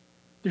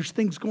 There's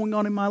things going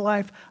on in my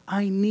life.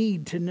 I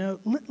need to know.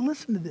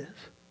 Listen to this.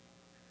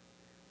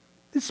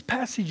 This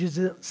passage is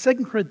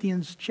 2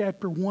 Corinthians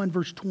chapter 1,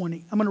 verse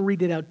 20. I'm going to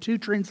read it out, two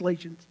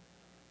translations.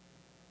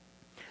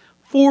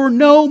 For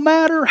no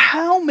matter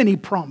how many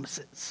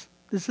promises,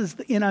 this is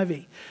the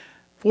NIV,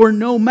 for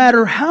no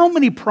matter how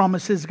many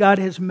promises God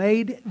has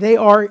made, they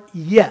are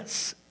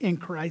yes in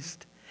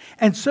Christ.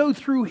 And so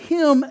through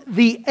him,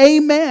 the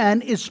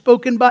amen is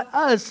spoken by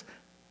us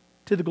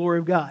to the glory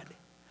of God.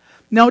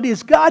 Now it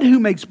is God who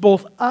makes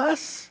both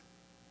us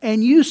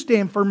and you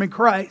stand firm in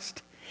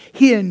Christ.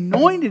 He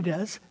anointed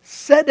us,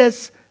 set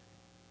us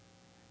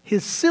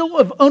His seal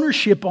of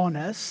ownership on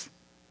us,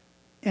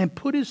 and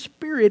put His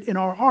Spirit in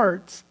our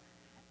hearts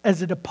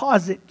as a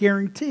deposit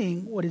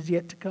guaranteeing what is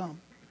yet to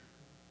come.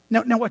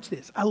 Now watch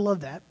this. I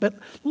love that. But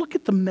look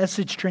at the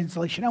Message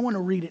translation. I want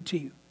to read it to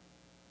you.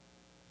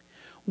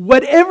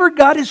 Whatever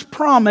God has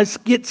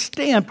promised gets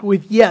stamped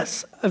with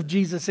yes of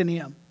Jesus in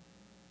Him.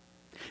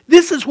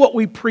 This is what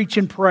we preach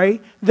and pray.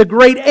 The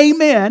great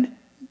amen,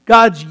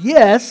 God's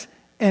yes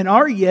and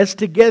our yes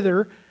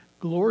together,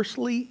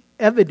 gloriously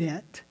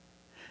evident.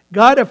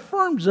 God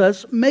affirms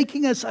us,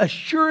 making us a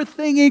sure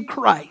thing in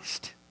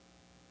Christ,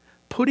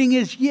 putting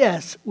His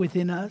yes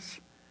within us.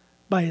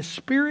 By His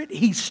Spirit,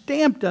 He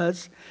stamped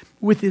us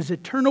with His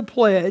eternal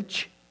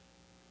pledge,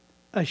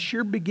 a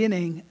sure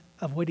beginning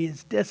of what He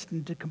is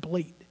destined to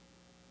complete.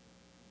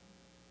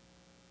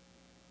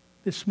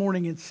 This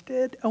morning,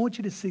 instead, I want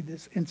you to see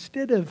this.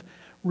 Instead of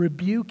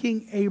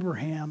rebuking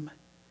Abraham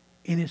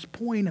in his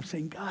point of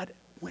saying, God,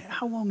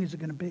 how long is it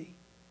going to be?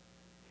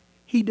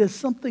 He does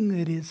something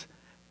that is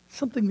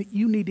something that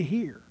you need to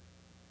hear.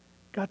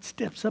 God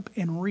steps up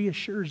and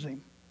reassures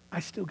him, I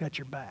still got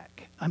your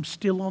back. I'm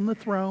still on the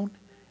throne,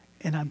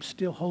 and I'm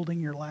still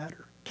holding your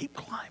ladder. Keep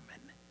climbing.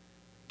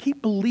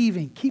 Keep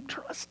believing. Keep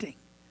trusting.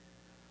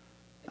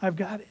 I've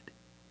got it.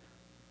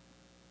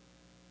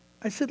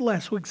 I said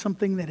last week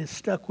something that has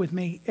stuck with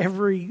me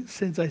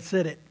since I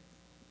said it.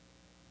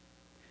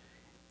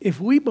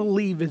 If we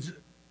believe as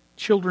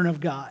children of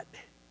God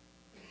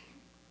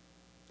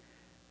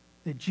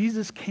that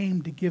Jesus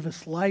came to give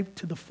us life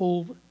to the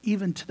full,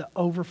 even to the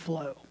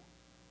overflow,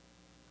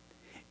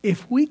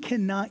 if we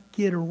cannot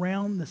get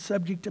around the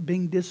subject of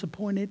being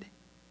disappointed,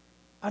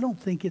 I don't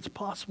think it's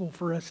possible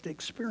for us to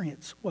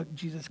experience what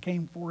Jesus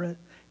came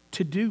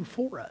to do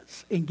for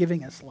us in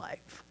giving us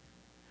life.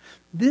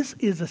 This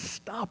is a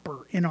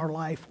stopper in our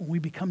life when we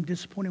become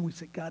disappointed. We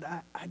say, God,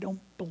 I don't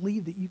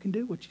believe that you can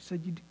do what you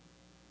said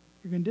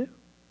you're going to do.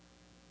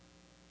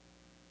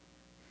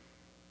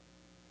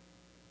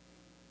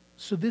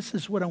 So this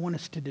is what I want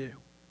us to do.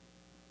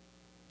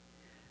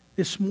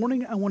 This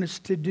morning, I want us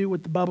to do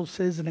what the Bible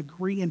says and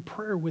agree in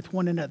prayer with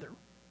one another.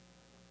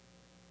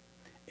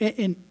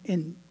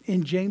 In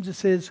James, it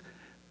says,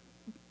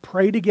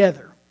 pray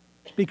together,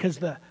 because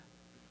the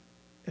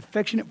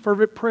affectionate,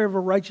 fervent prayer of a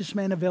righteous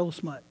man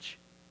avails much.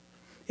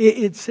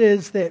 It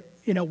says that,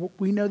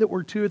 we know that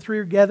where 2 or 3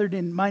 are gathered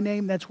in my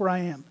name, that's where I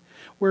am.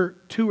 Where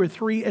 2 or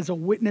 3 as a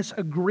witness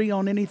agree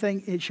on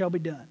anything, it shall be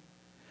done.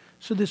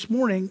 So this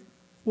morning,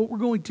 what we're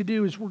going to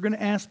do is we're going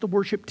to ask the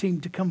worship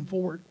team to come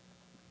forward.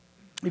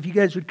 If you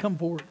guys would come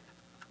forward.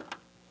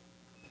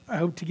 I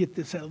hope to get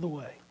this out of the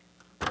way.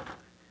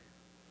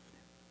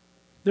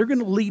 They're going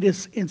to lead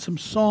us in some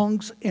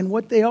songs, and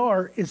what they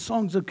are is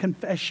songs of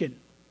confession.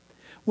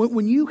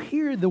 When you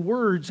hear the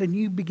words and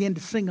you begin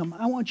to sing them,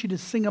 I want you to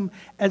sing them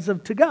as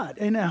of to God.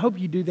 And I hope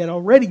you do that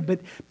already,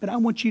 but I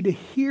want you to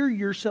hear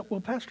yourself.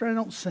 Well, Pastor, I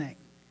don't sing.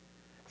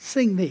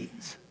 Sing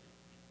these.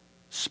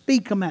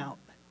 Speak them out.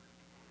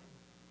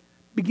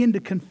 Begin to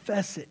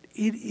confess it.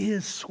 It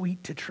is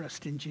sweet to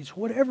trust in Jesus.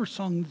 Whatever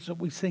songs that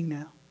we sing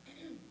now.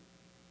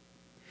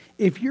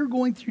 If you're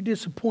going through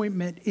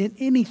disappointment in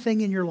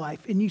anything in your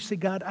life and you say,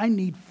 God, I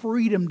need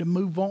freedom to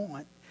move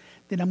on,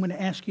 then I'm going to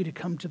ask you to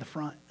come to the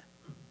front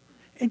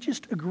and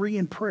just agree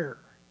in prayer.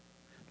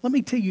 Let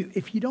me tell you,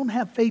 if you don't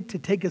have faith to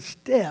take a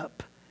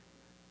step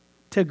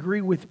to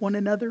agree with one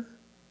another,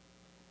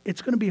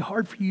 it's going to be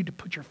hard for you to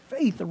put your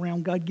faith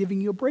around God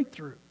giving you a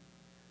breakthrough.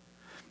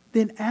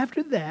 Then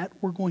after that,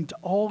 we're going to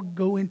all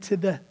go into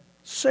the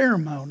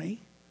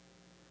ceremony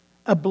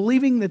of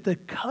believing that the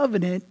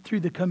covenant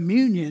through the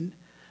communion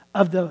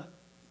of the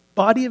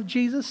body of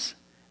Jesus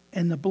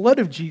and the blood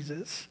of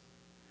Jesus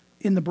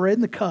in the bread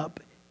and the cup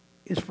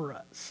is for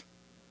us.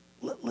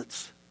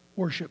 Let's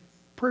worship.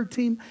 Prayer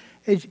team,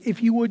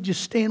 if you would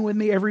just stand with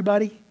me,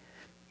 everybody.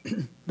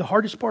 The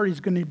hardest part is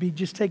going to be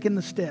just taking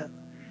the step.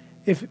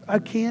 If I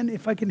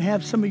can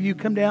have some of you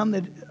come down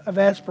that I've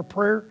asked for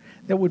prayer,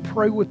 that would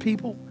pray with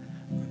people.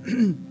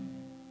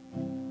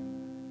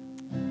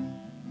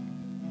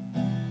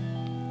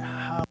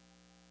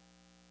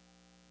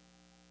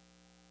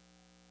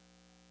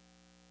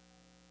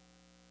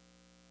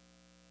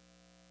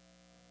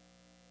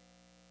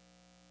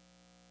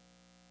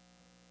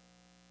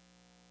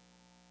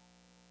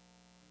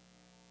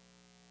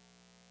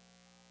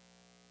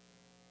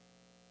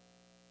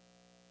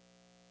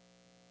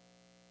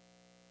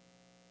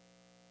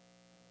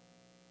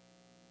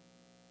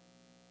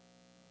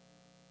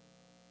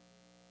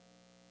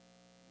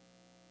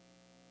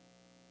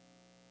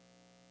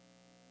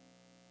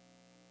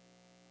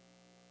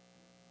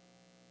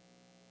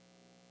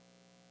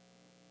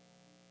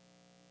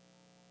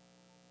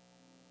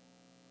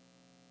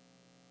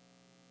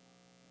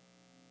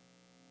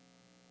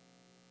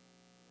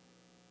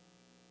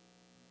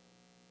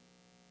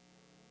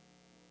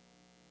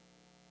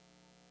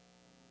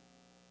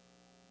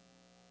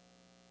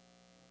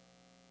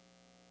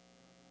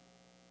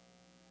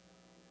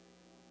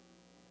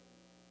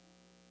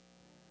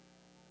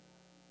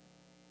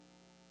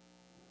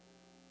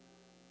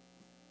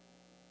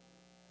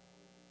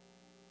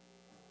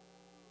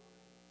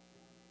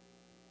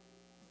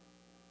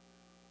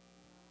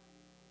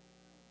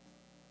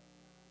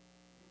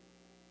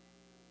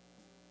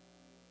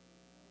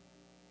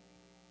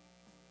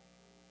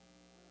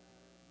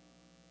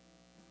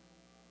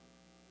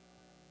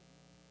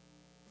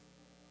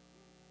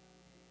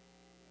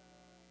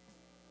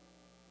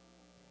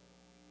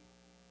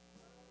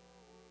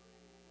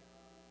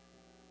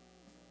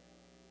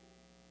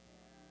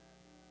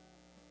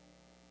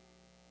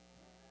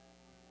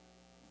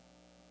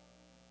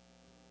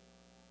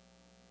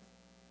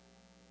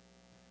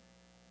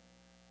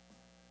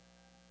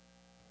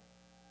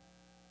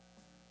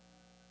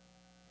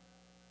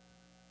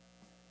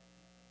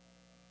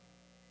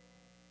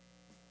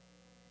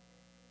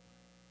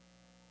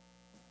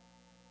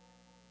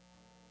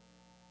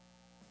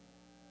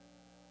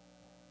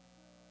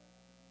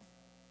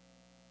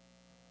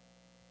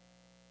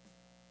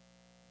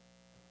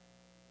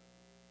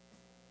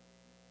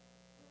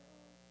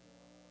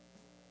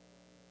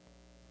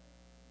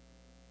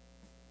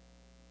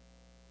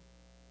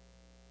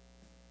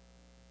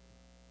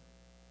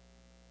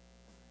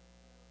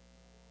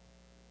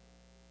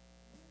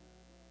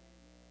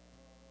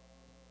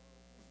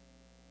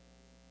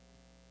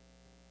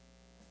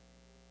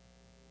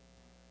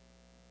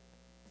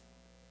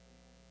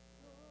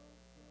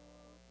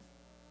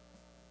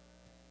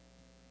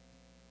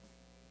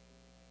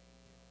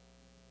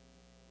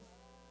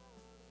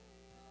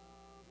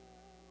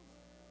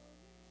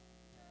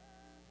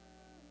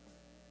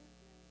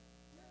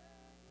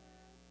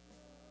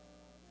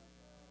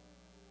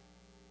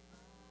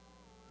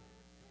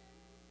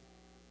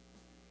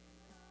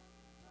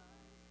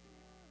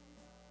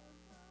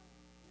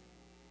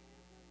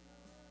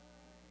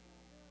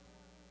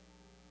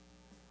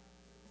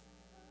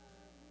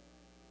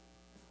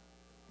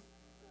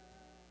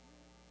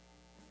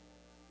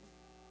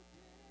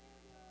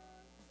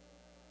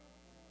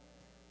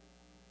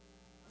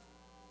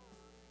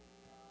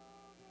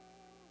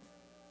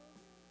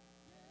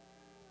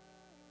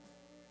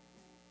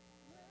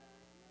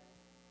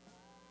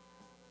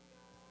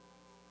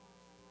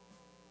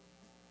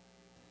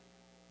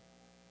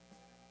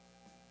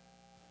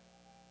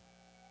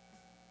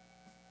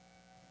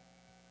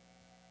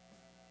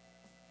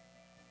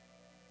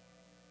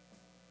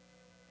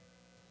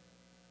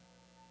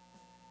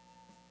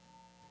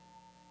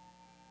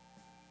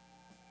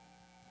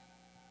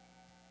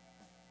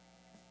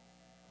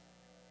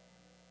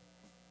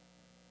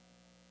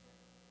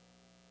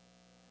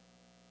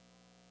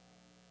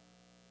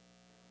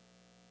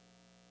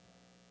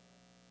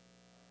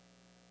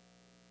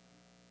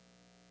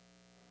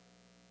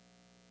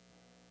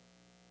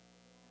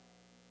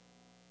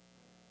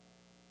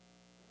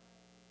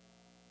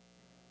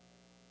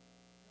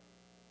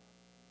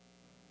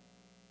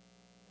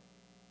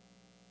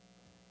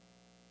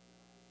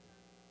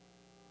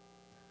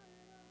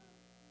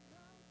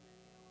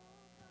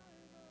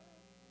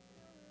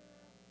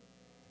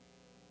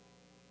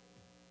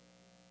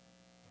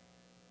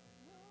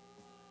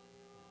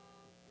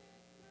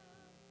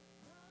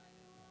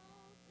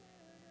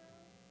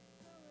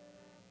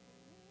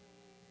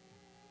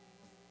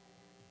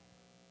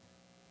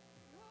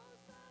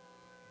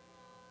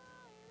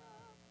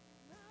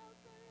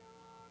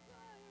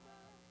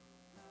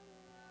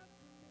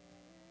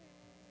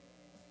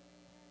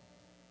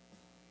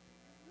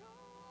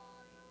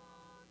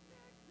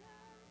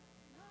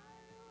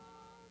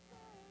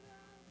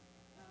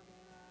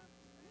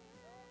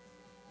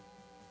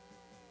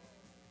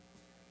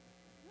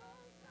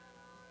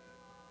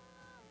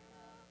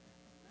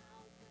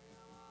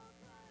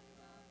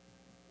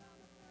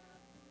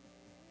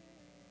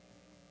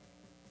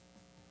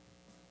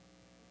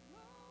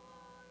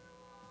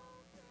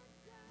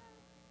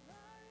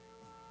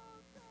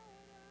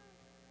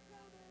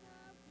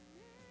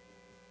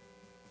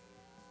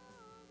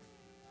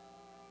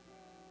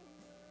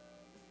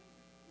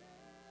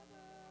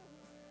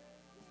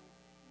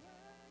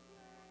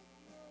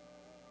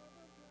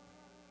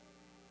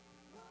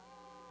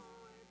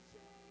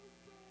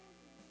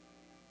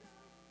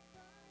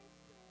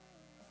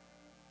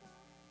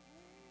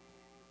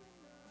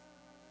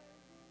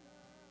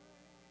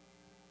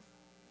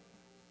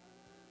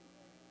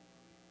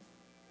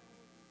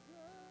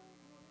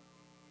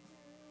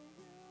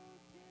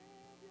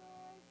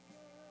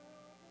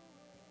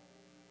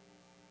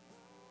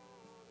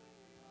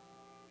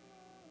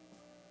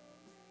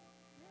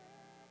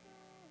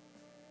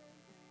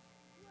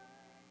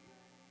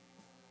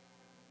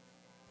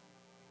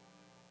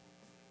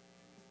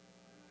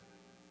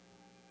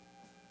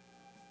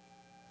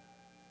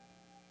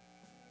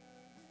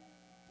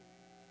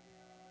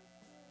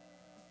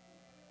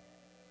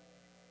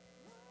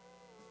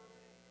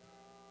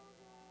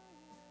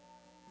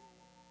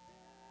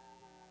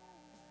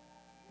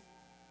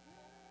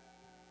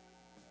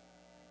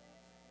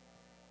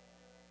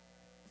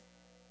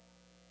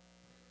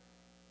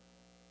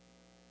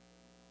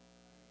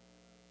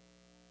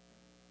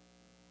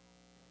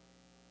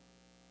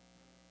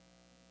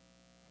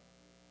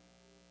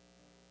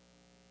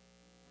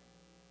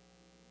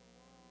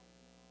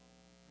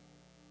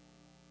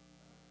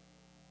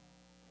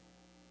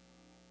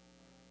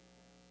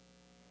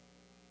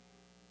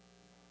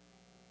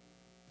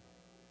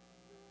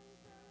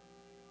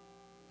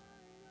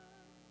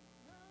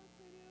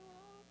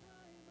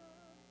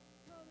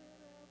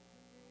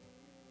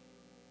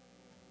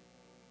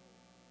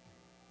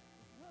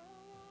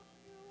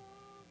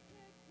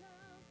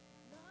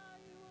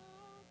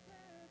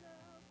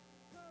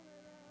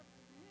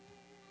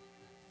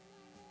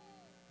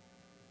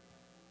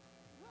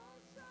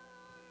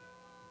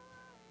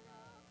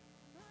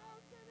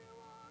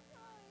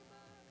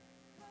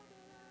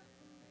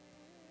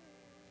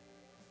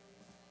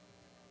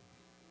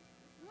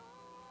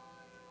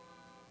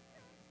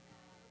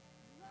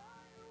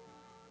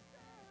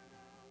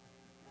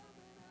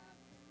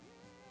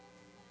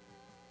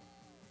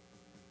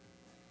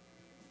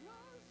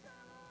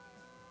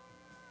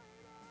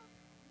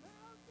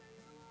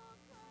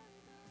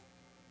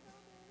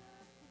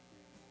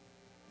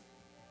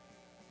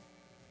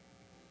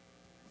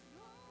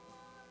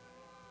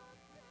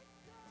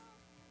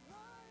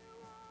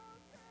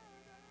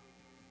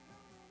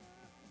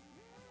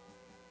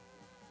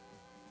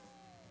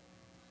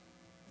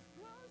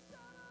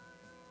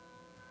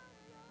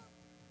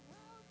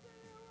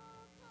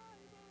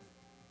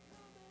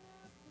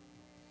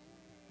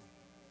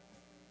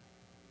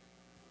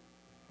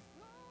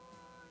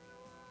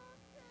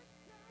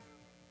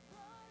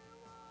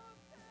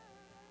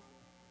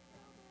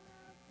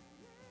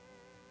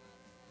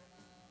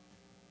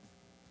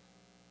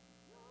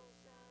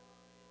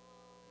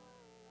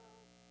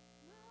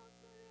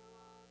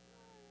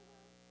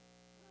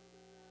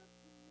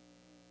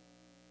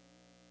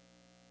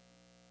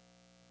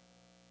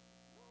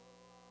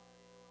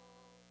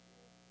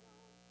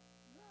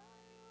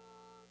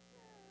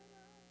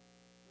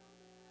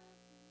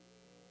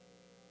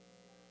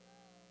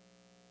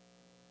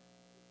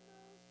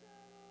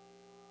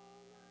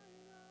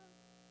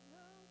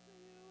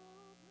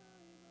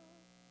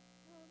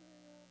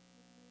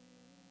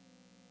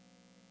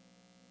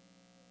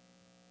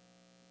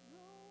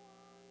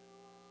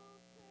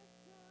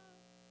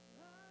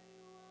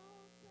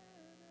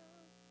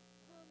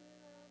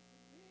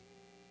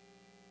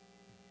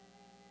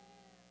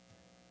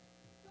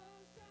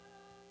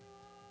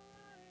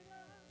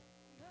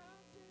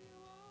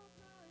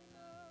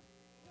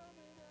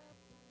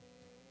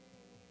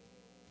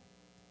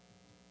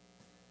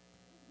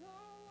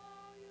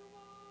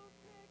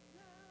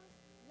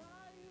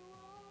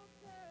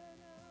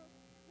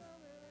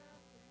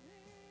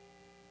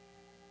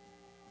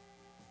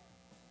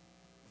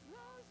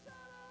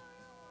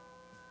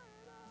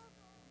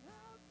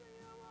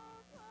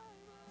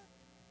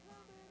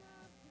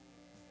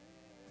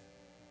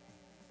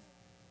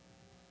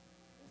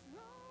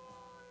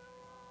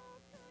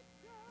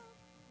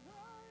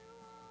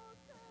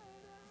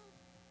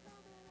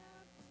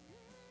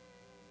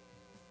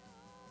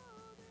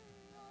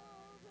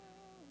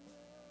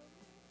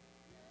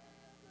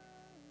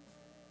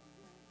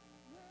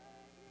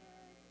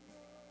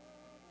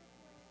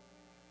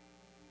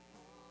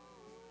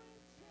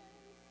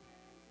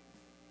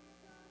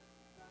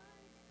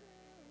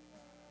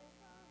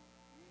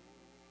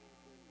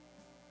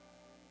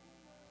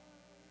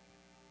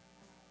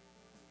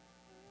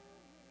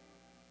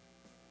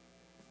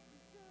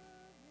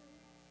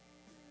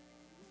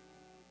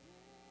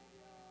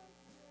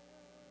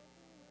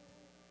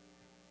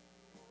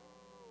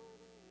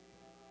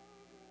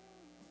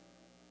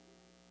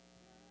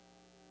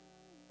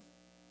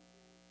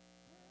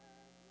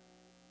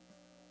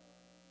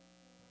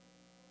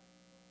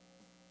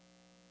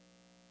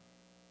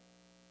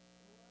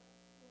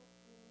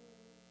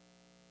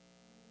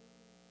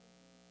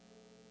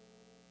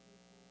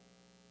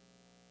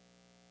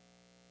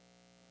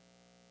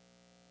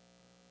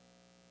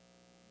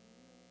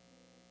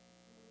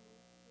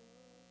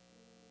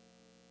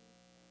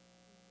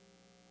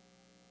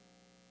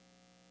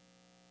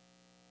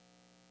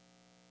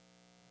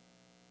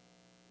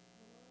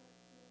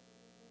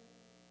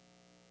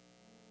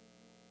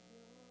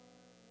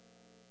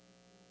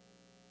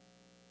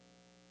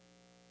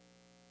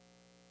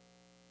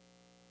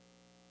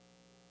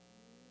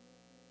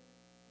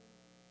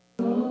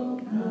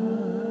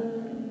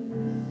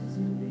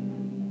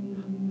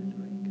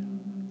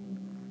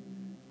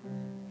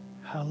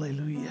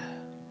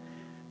 Hallelujah.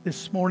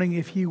 This morning,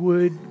 if you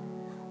would,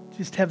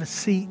 just have a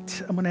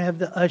seat. I'm going to have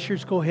the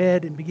ushers go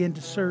ahead and begin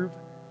to serve.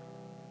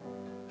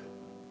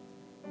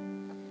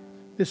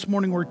 This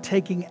morning, we're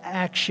taking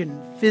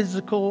action,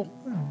 physical,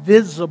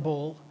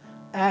 visible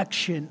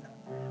action,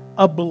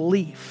 a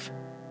belief.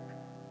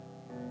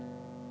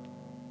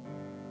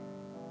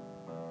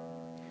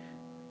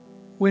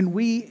 When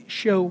we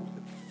show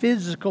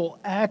physical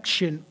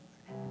action,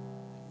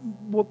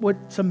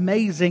 what's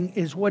amazing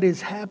is what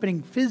is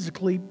happening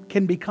physically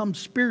can become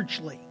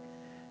spiritually.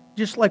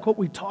 Just like what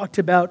we talked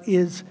about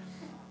is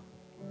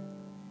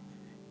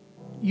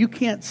you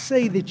can't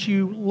say that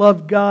you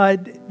love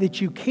God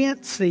that you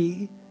can't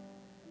see,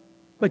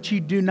 but you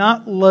do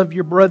not love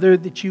your brother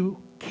that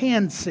you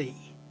can see.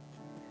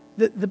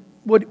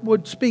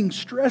 What's being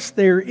stressed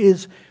there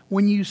is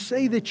when you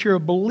say that you're a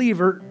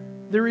believer,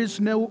 there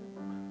isn't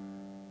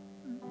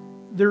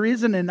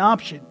an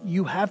option.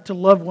 You have to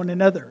love one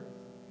another.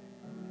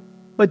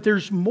 But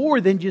there's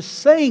more than just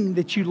saying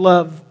that you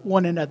love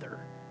one another.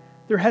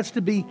 There has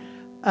to be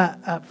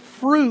a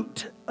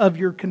fruit of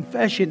your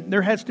confession.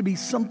 There has to be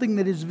something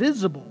that is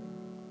visible.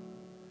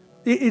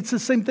 It's the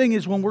same thing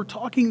as when we're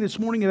talking this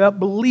morning about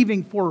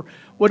believing for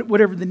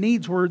whatever the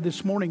needs were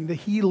this morning, the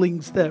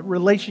healings, the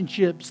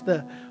relationships, the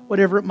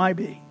whatever it might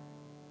be.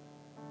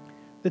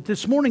 That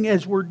this morning,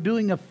 as we're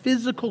doing a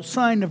physical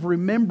sign of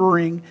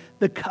remembering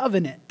the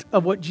covenant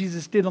of what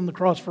Jesus did on the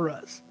cross for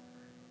us,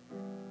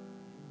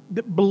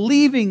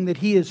 believing that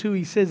He is who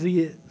He says He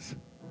is,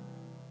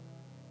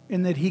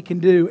 and that He can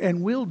do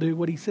and will do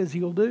what He says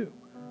He'll do.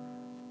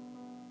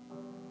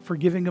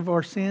 Forgiving of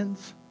our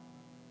sins,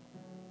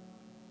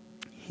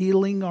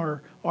 healing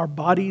our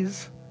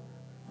bodies,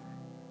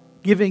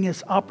 giving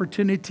us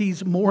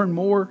opportunities more and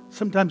more,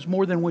 sometimes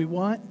more than we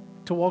want,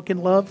 to walk in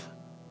love.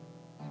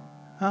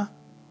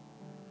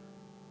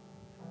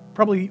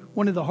 Probably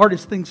one of the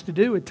hardest things to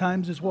do at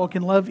times is walk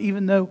in love,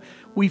 even though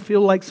we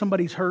feel like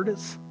somebody's hurt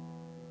us.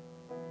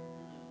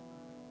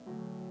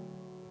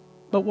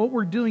 But what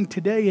we're doing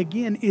today,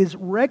 again, is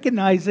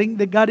recognizing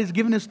that God has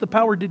given us the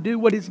power to do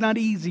what is not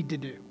easy to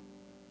do.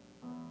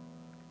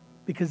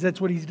 Because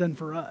that's what He's done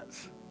for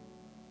us.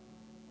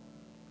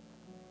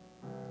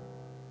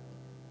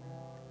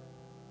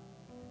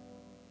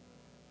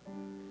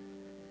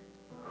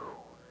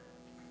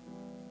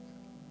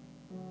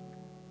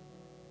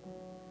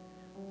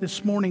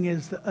 This morning,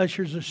 as the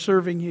ushers are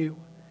serving you,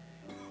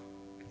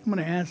 I'm going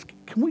to ask,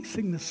 can we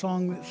sing the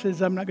song that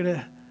says, I'm not going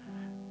to...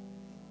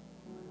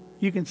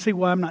 You can see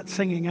why I'm not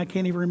singing. I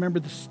can't even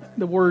remember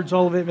the words,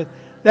 all of it. But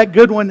that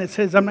good one that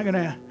says, I'm not going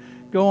to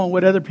go on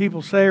what other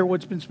people say or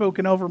what's been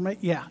spoken over me.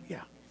 Yeah.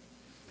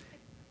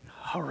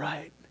 All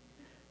right.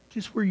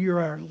 Just where you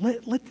are,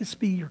 let this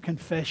be your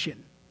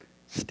confession.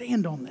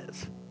 Stand on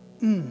this.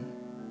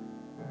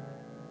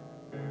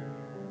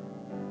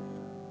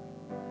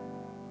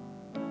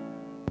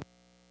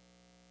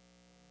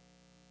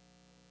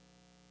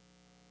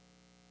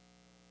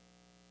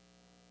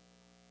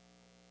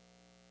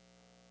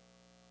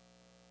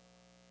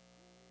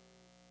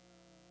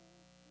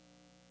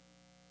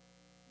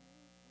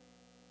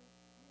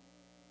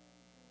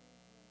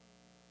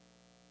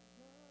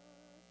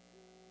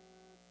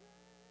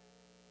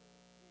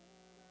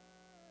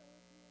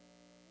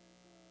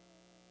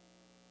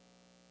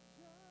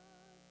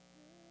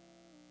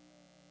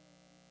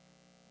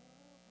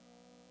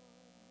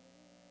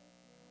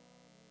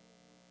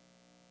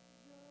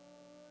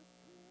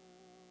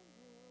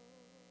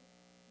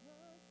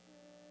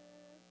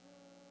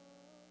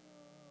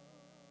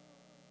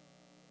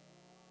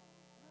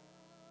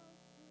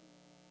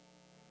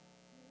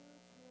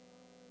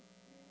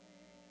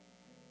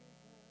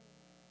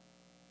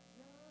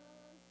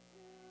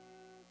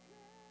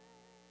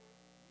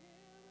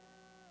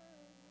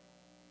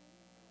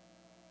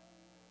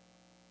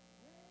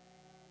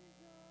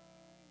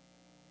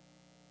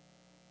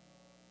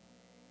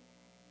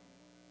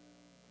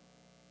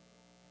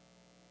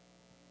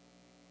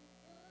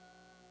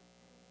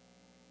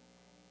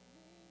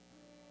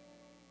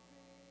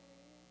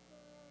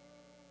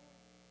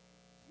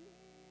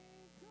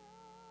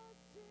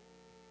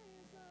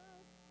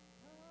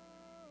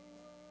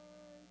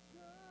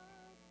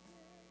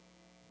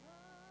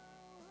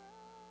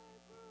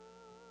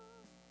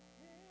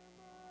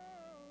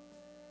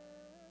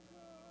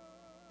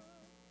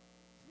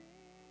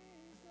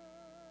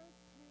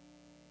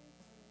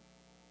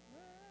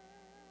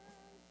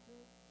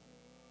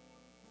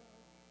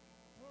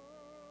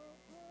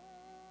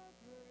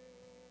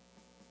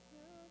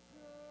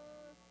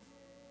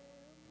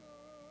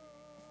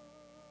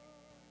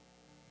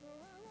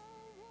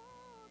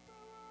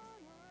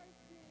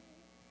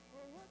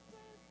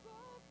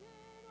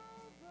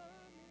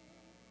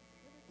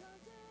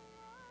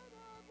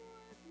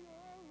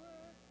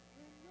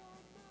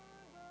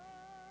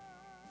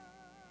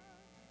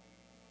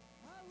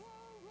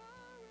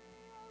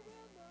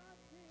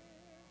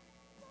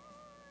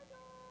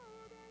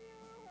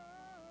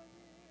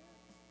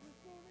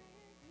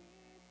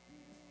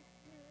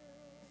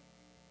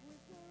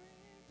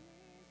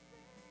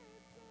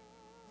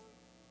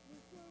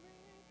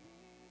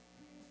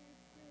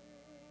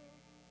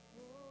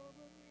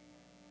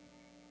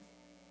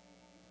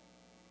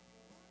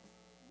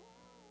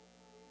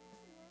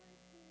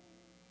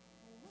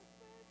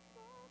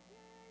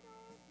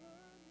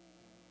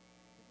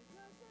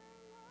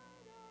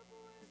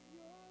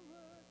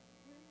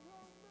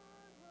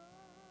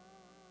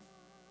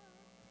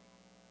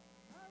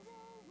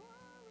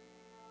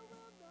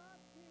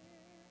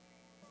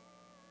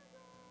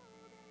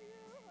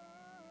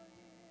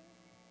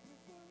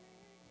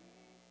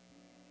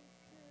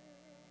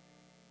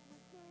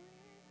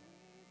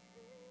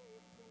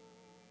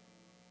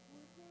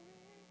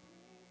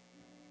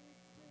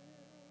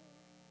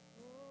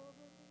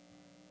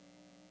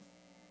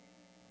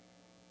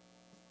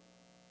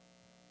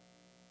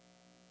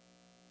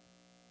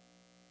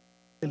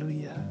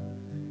 Hallelujah.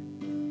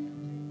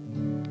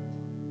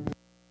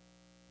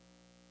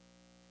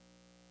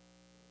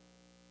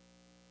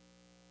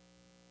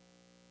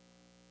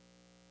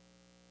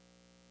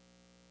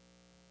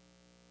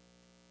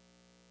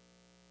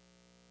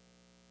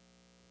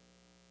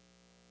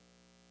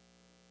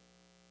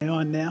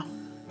 On now.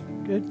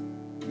 Good.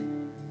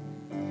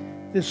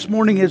 This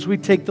morning as we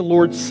take the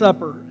Lord's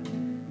Supper,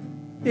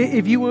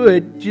 if you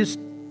would, just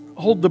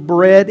hold the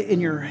bread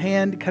in your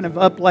hand kind of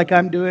up like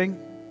I'm doing.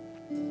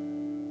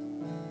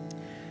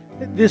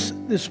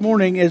 This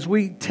morning as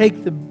we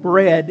take the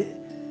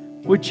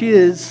bread, which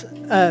is,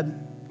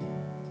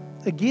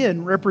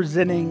 again,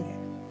 representing,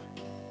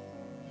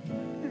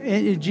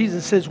 and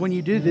Jesus says when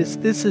you do this,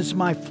 this is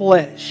my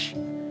flesh.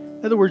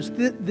 In other words,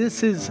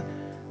 this is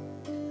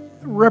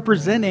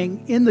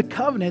representing in the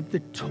covenant the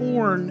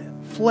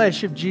torn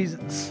flesh of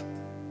Jesus.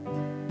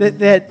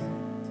 That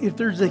if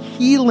there's a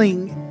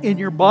healing in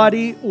your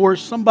body or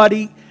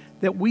somebody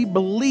that we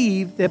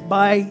believe that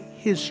by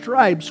His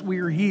stripes we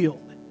are healed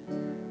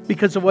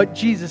because of what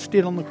Jesus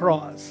did on the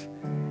cross.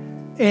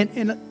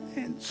 And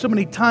so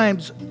many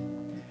times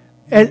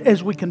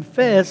as we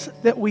confess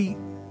that we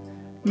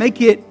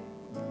make it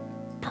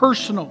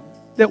personal,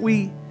 that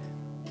we,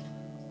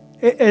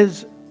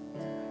 as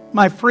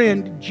my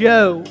friend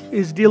Joe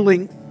is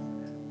dealing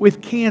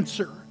with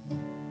cancer,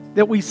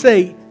 that we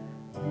say,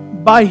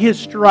 by His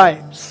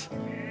stripes,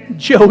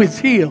 Joe is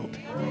healed.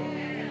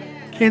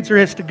 Cancer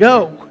has to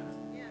go.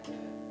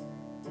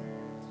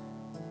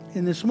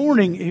 And this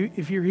morning,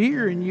 if you're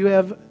here and you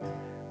have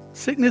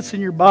sickness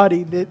in your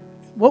body, that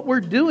what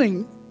we're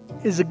doing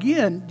is,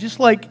 again,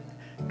 just like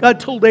God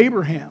told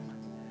Abraham,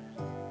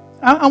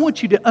 I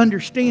want you to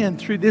understand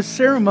through this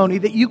ceremony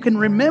that you can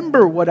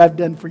remember what I've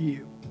done for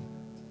you.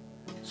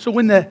 So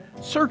when the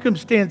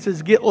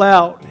circumstances get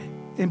loud,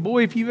 and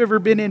boy, if you've ever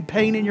been in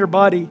pain in your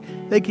body,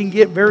 they can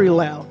get very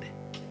loud.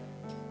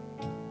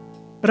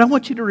 But I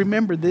want you to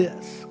remember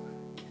this,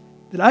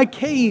 that I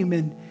came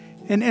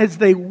and as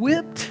they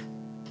whipped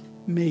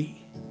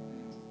me,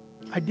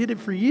 I did it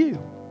for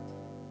you,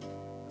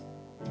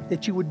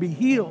 that you would be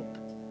healed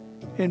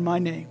in my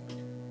name.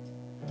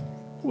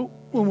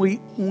 When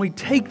we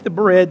take the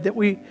bread, that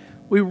we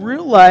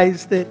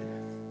realize that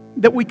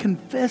we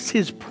confess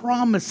His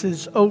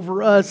promises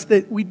over us,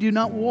 that we do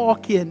not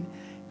walk in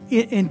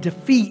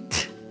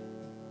defeat,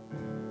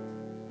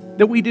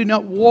 that we do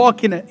not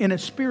walk in a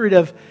spirit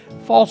of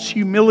false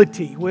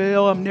humility.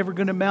 Well, I'm never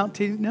going to amount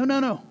to...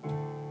 No.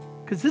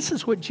 Because this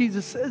is what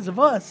Jesus says of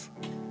us,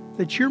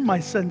 that you're my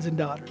sons and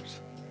daughters.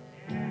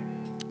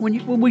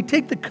 When we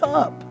take the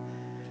cup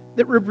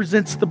that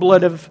represents the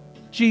blood of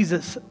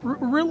Jesus,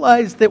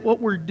 realize that what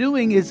we're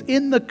doing is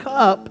in the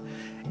cup,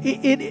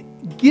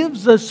 it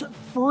gives us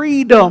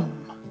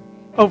freedom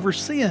over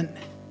sin.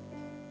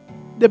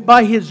 That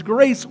by His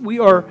grace we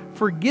are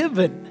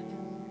forgiven.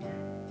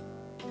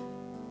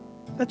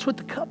 That's what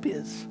the cup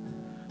is.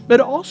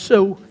 But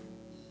also,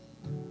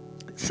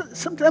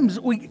 sometimes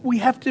we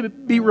have to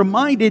be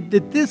reminded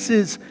that this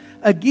is,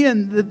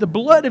 again, the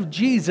blood of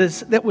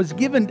Jesus that was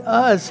given to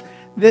us,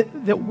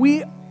 that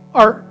we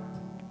are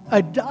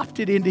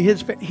adopted into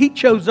His family. He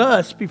chose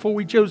us before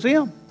we chose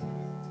Him.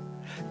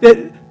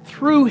 That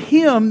through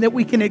Him that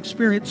we can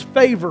experience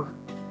favor.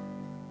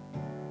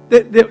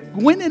 That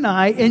Gwen and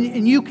I,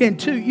 and you can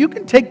too, you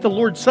can take the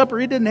Lord's Supper.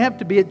 It doesn't have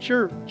to be at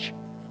church.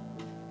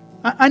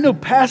 I know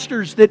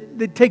pastors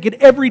that take it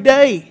every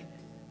day,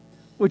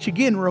 which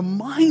again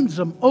reminds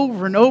them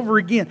over and over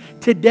again,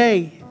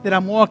 today that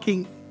I'm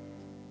walking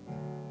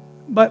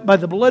by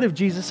the blood of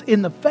Jesus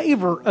in the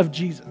favor of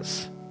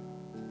Jesus.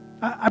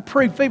 I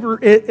pray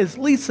favor, as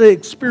Lisa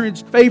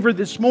experienced favor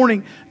this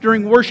morning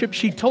during worship.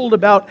 She told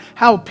about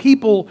how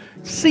people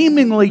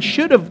seemingly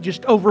should have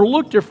just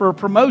overlooked her for a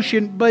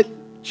promotion, but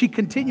she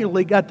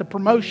continually got the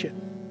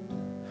promotion.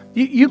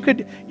 You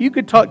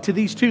could talk to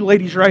these two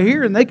ladies right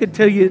here, and they could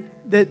tell you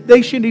that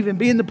they shouldn't even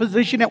be in the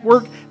position at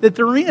work that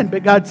they're in.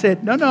 But God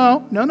said,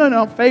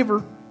 no,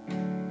 favor.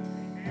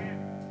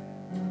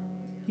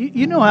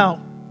 You know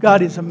how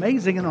God is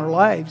amazing in our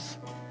lives.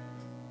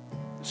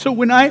 So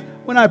when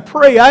I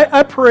pray,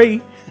 I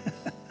pray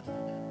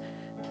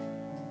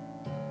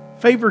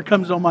favor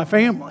comes on my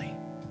family.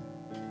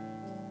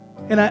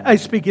 And I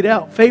speak it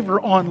out.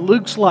 Favor on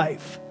Luke's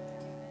life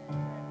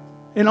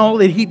and all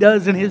that he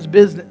does in his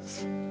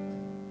business.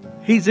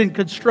 He's in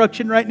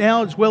construction right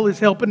now as well as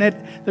helping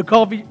at the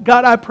coffee.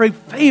 God, I pray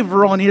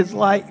favor on his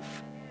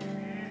life.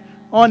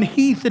 On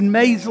Heath and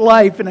May's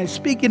life, and I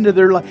speak into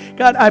their life.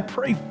 God, I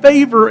pray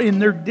favor in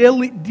their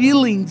daily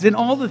dealings and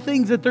all the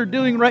things that they're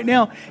doing right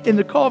now in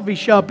the coffee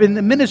shop, in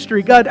the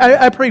ministry. God,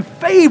 I pray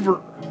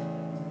favor.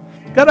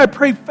 God, I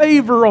pray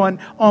favor on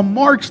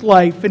Mark's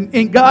life.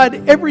 And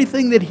God,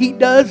 everything that he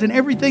does and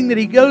everything that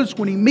he goes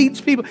when he meets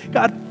people.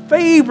 God,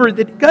 favor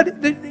that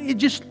God, it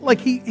just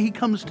like he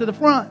comes to the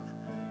front.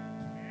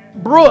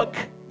 Brooke,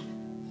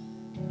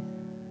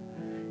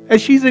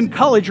 as she's in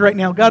college right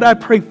now, God, I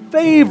pray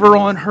favor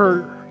on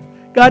her.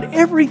 God,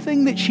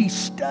 everything that she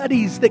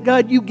studies, that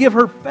God, you give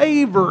her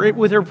favor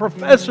with her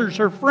professors,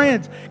 her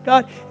friends.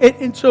 God,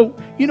 and so,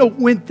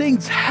 when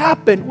things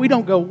happen, we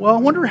don't go, well, I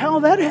wonder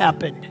how that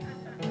happened.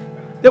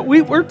 That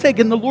we're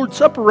taking the Lord's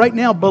Supper right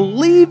now,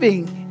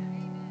 believing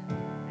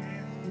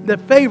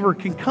that favor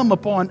can come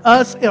upon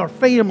us and our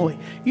family.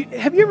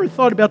 Have you ever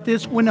thought about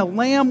this? When a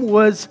lamb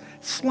was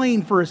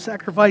slain for a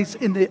sacrifice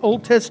in the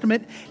Old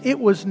Testament, it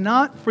was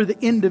not for the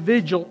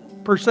individual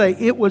per se.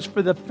 It was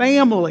for the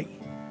family.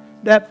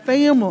 That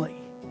family.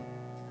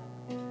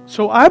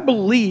 So I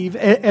believe,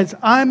 I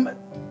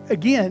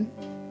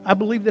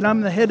believe that I'm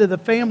the head of the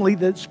family,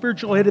 the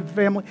spiritual head of the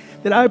family,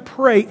 that I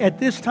pray at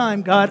this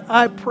time, God,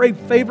 I pray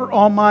favor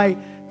on my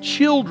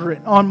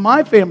children, on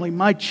my family,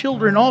 my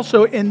children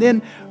also, and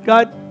then,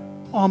 God,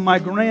 on my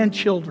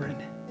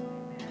grandchildren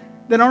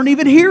that aren't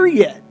even here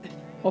yet.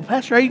 Well,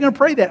 Pastor, how are you going to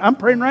pray that? I'm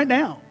praying right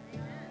now.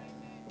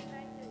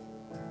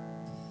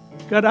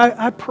 God,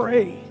 I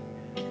pray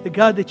that,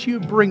 God, that you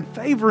bring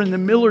favor in the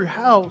Miller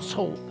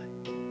household.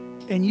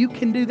 And you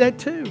can do that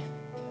too.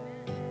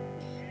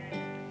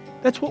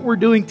 That's what we're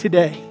doing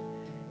today.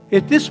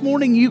 If this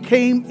morning you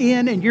came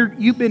in and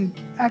you've been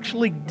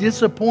actually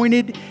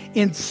disappointed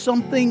in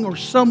something or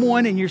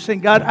someone and you're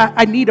saying, God,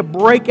 I need to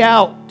break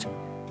out.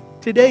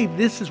 Today,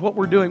 this is what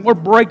we're doing. We're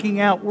breaking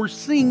out. We're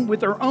seeing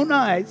with our own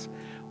eyes,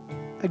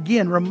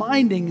 again,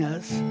 reminding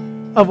us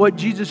of what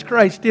Jesus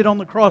Christ did on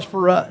the cross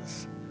for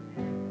us.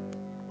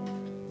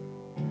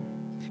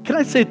 Can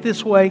I say it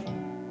this way?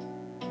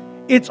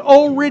 It's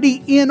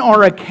already in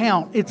our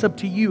account. It's up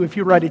to you if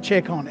you write a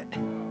check on it.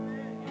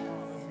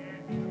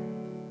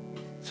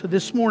 So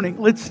this morning,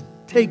 let's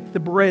take the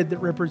bread that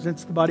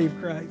represents the body of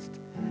Christ.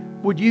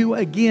 Would you,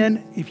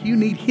 again, if you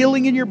need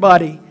healing in your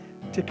body,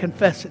 to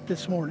confess it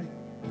this morning?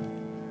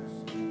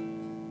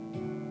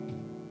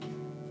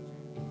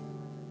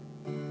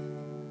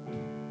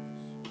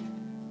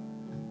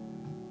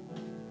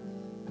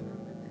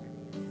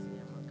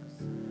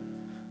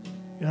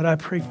 God, I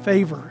pray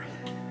favor.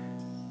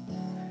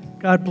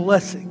 God,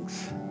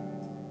 blessings.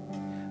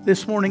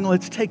 This morning,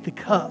 let's take the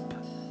cup.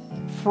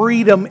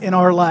 Freedom in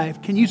our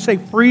life. Can you say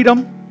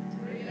freedom?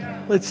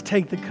 Freedom. Let's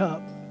take the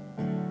cup.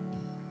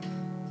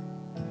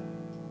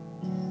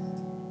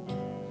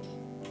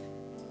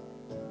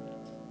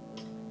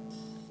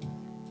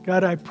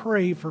 God, I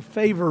pray for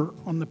favor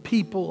on the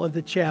people of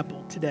the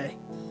chapel today.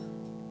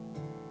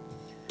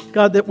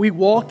 God, that we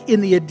walk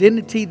in the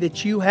identity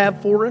that you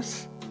have for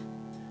us.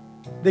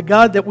 That,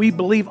 God, that we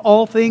believe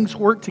all things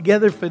work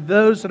together for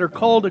those that are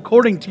called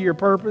according to your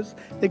purpose.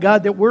 That,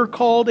 God, that we're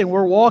called and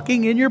we're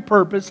walking in your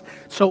purpose.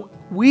 So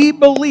we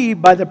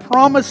believe by the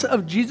promise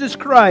of Jesus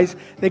Christ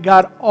that,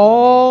 God,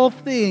 all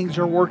things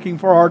are working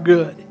for our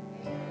good.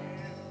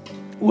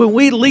 When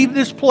we leave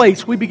this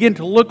place, we begin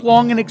to look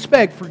long and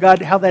expect for,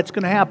 God, how that's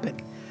going to happen.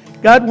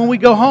 God, when we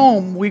go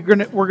home, we're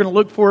going to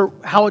look for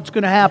how it's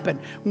going to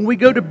happen. When we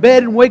go to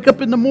bed and wake up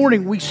in the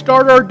morning, we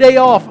start our day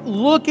off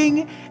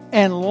looking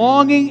and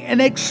longing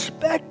and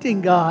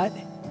expecting, God,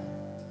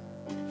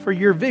 for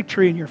your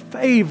victory and your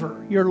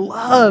favor, your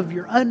love,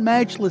 your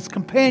unmatchless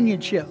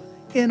companionship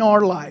in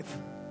our life.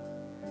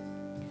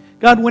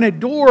 God, when a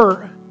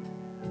door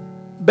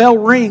bell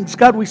rings,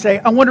 God, we say,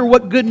 I wonder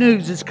what good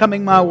news is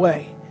coming my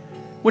way.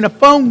 When a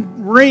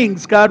phone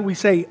rings, God, we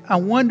say, I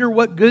wonder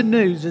what good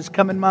news is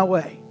coming my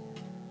way.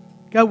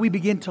 God, we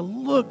begin to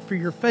look for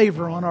your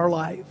favor on our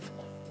life.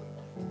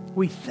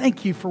 We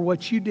thank you for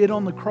what you did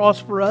on the cross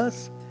for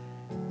us.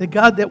 That,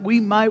 God, that we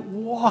might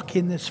walk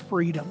in this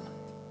freedom.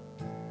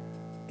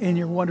 In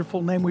your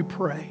wonderful name we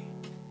pray.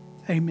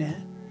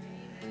 Amen.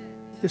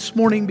 This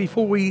morning,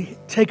 before we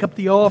take up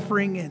the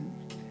offering and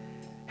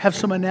have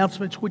some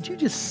announcements, would you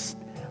just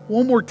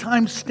one more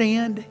time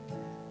stand?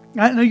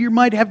 I know you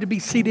might have to be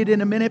seated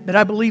in a minute, but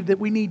I believe that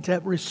we need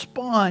to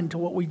respond to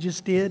what we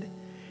just did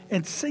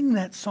and sing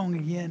that song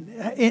again.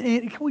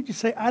 And can we just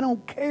say, I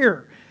don't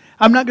care.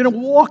 I'm not going to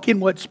walk in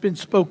what's been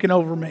spoken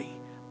over me.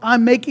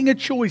 I'm making a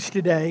choice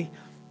today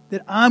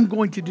that I'm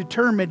going to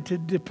determine to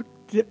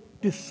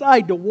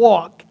decide to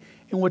walk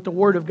in what the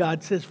Word of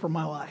God says for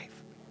my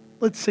life.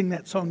 Let's sing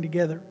that song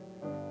together.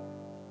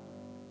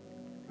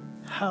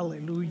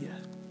 Hallelujah.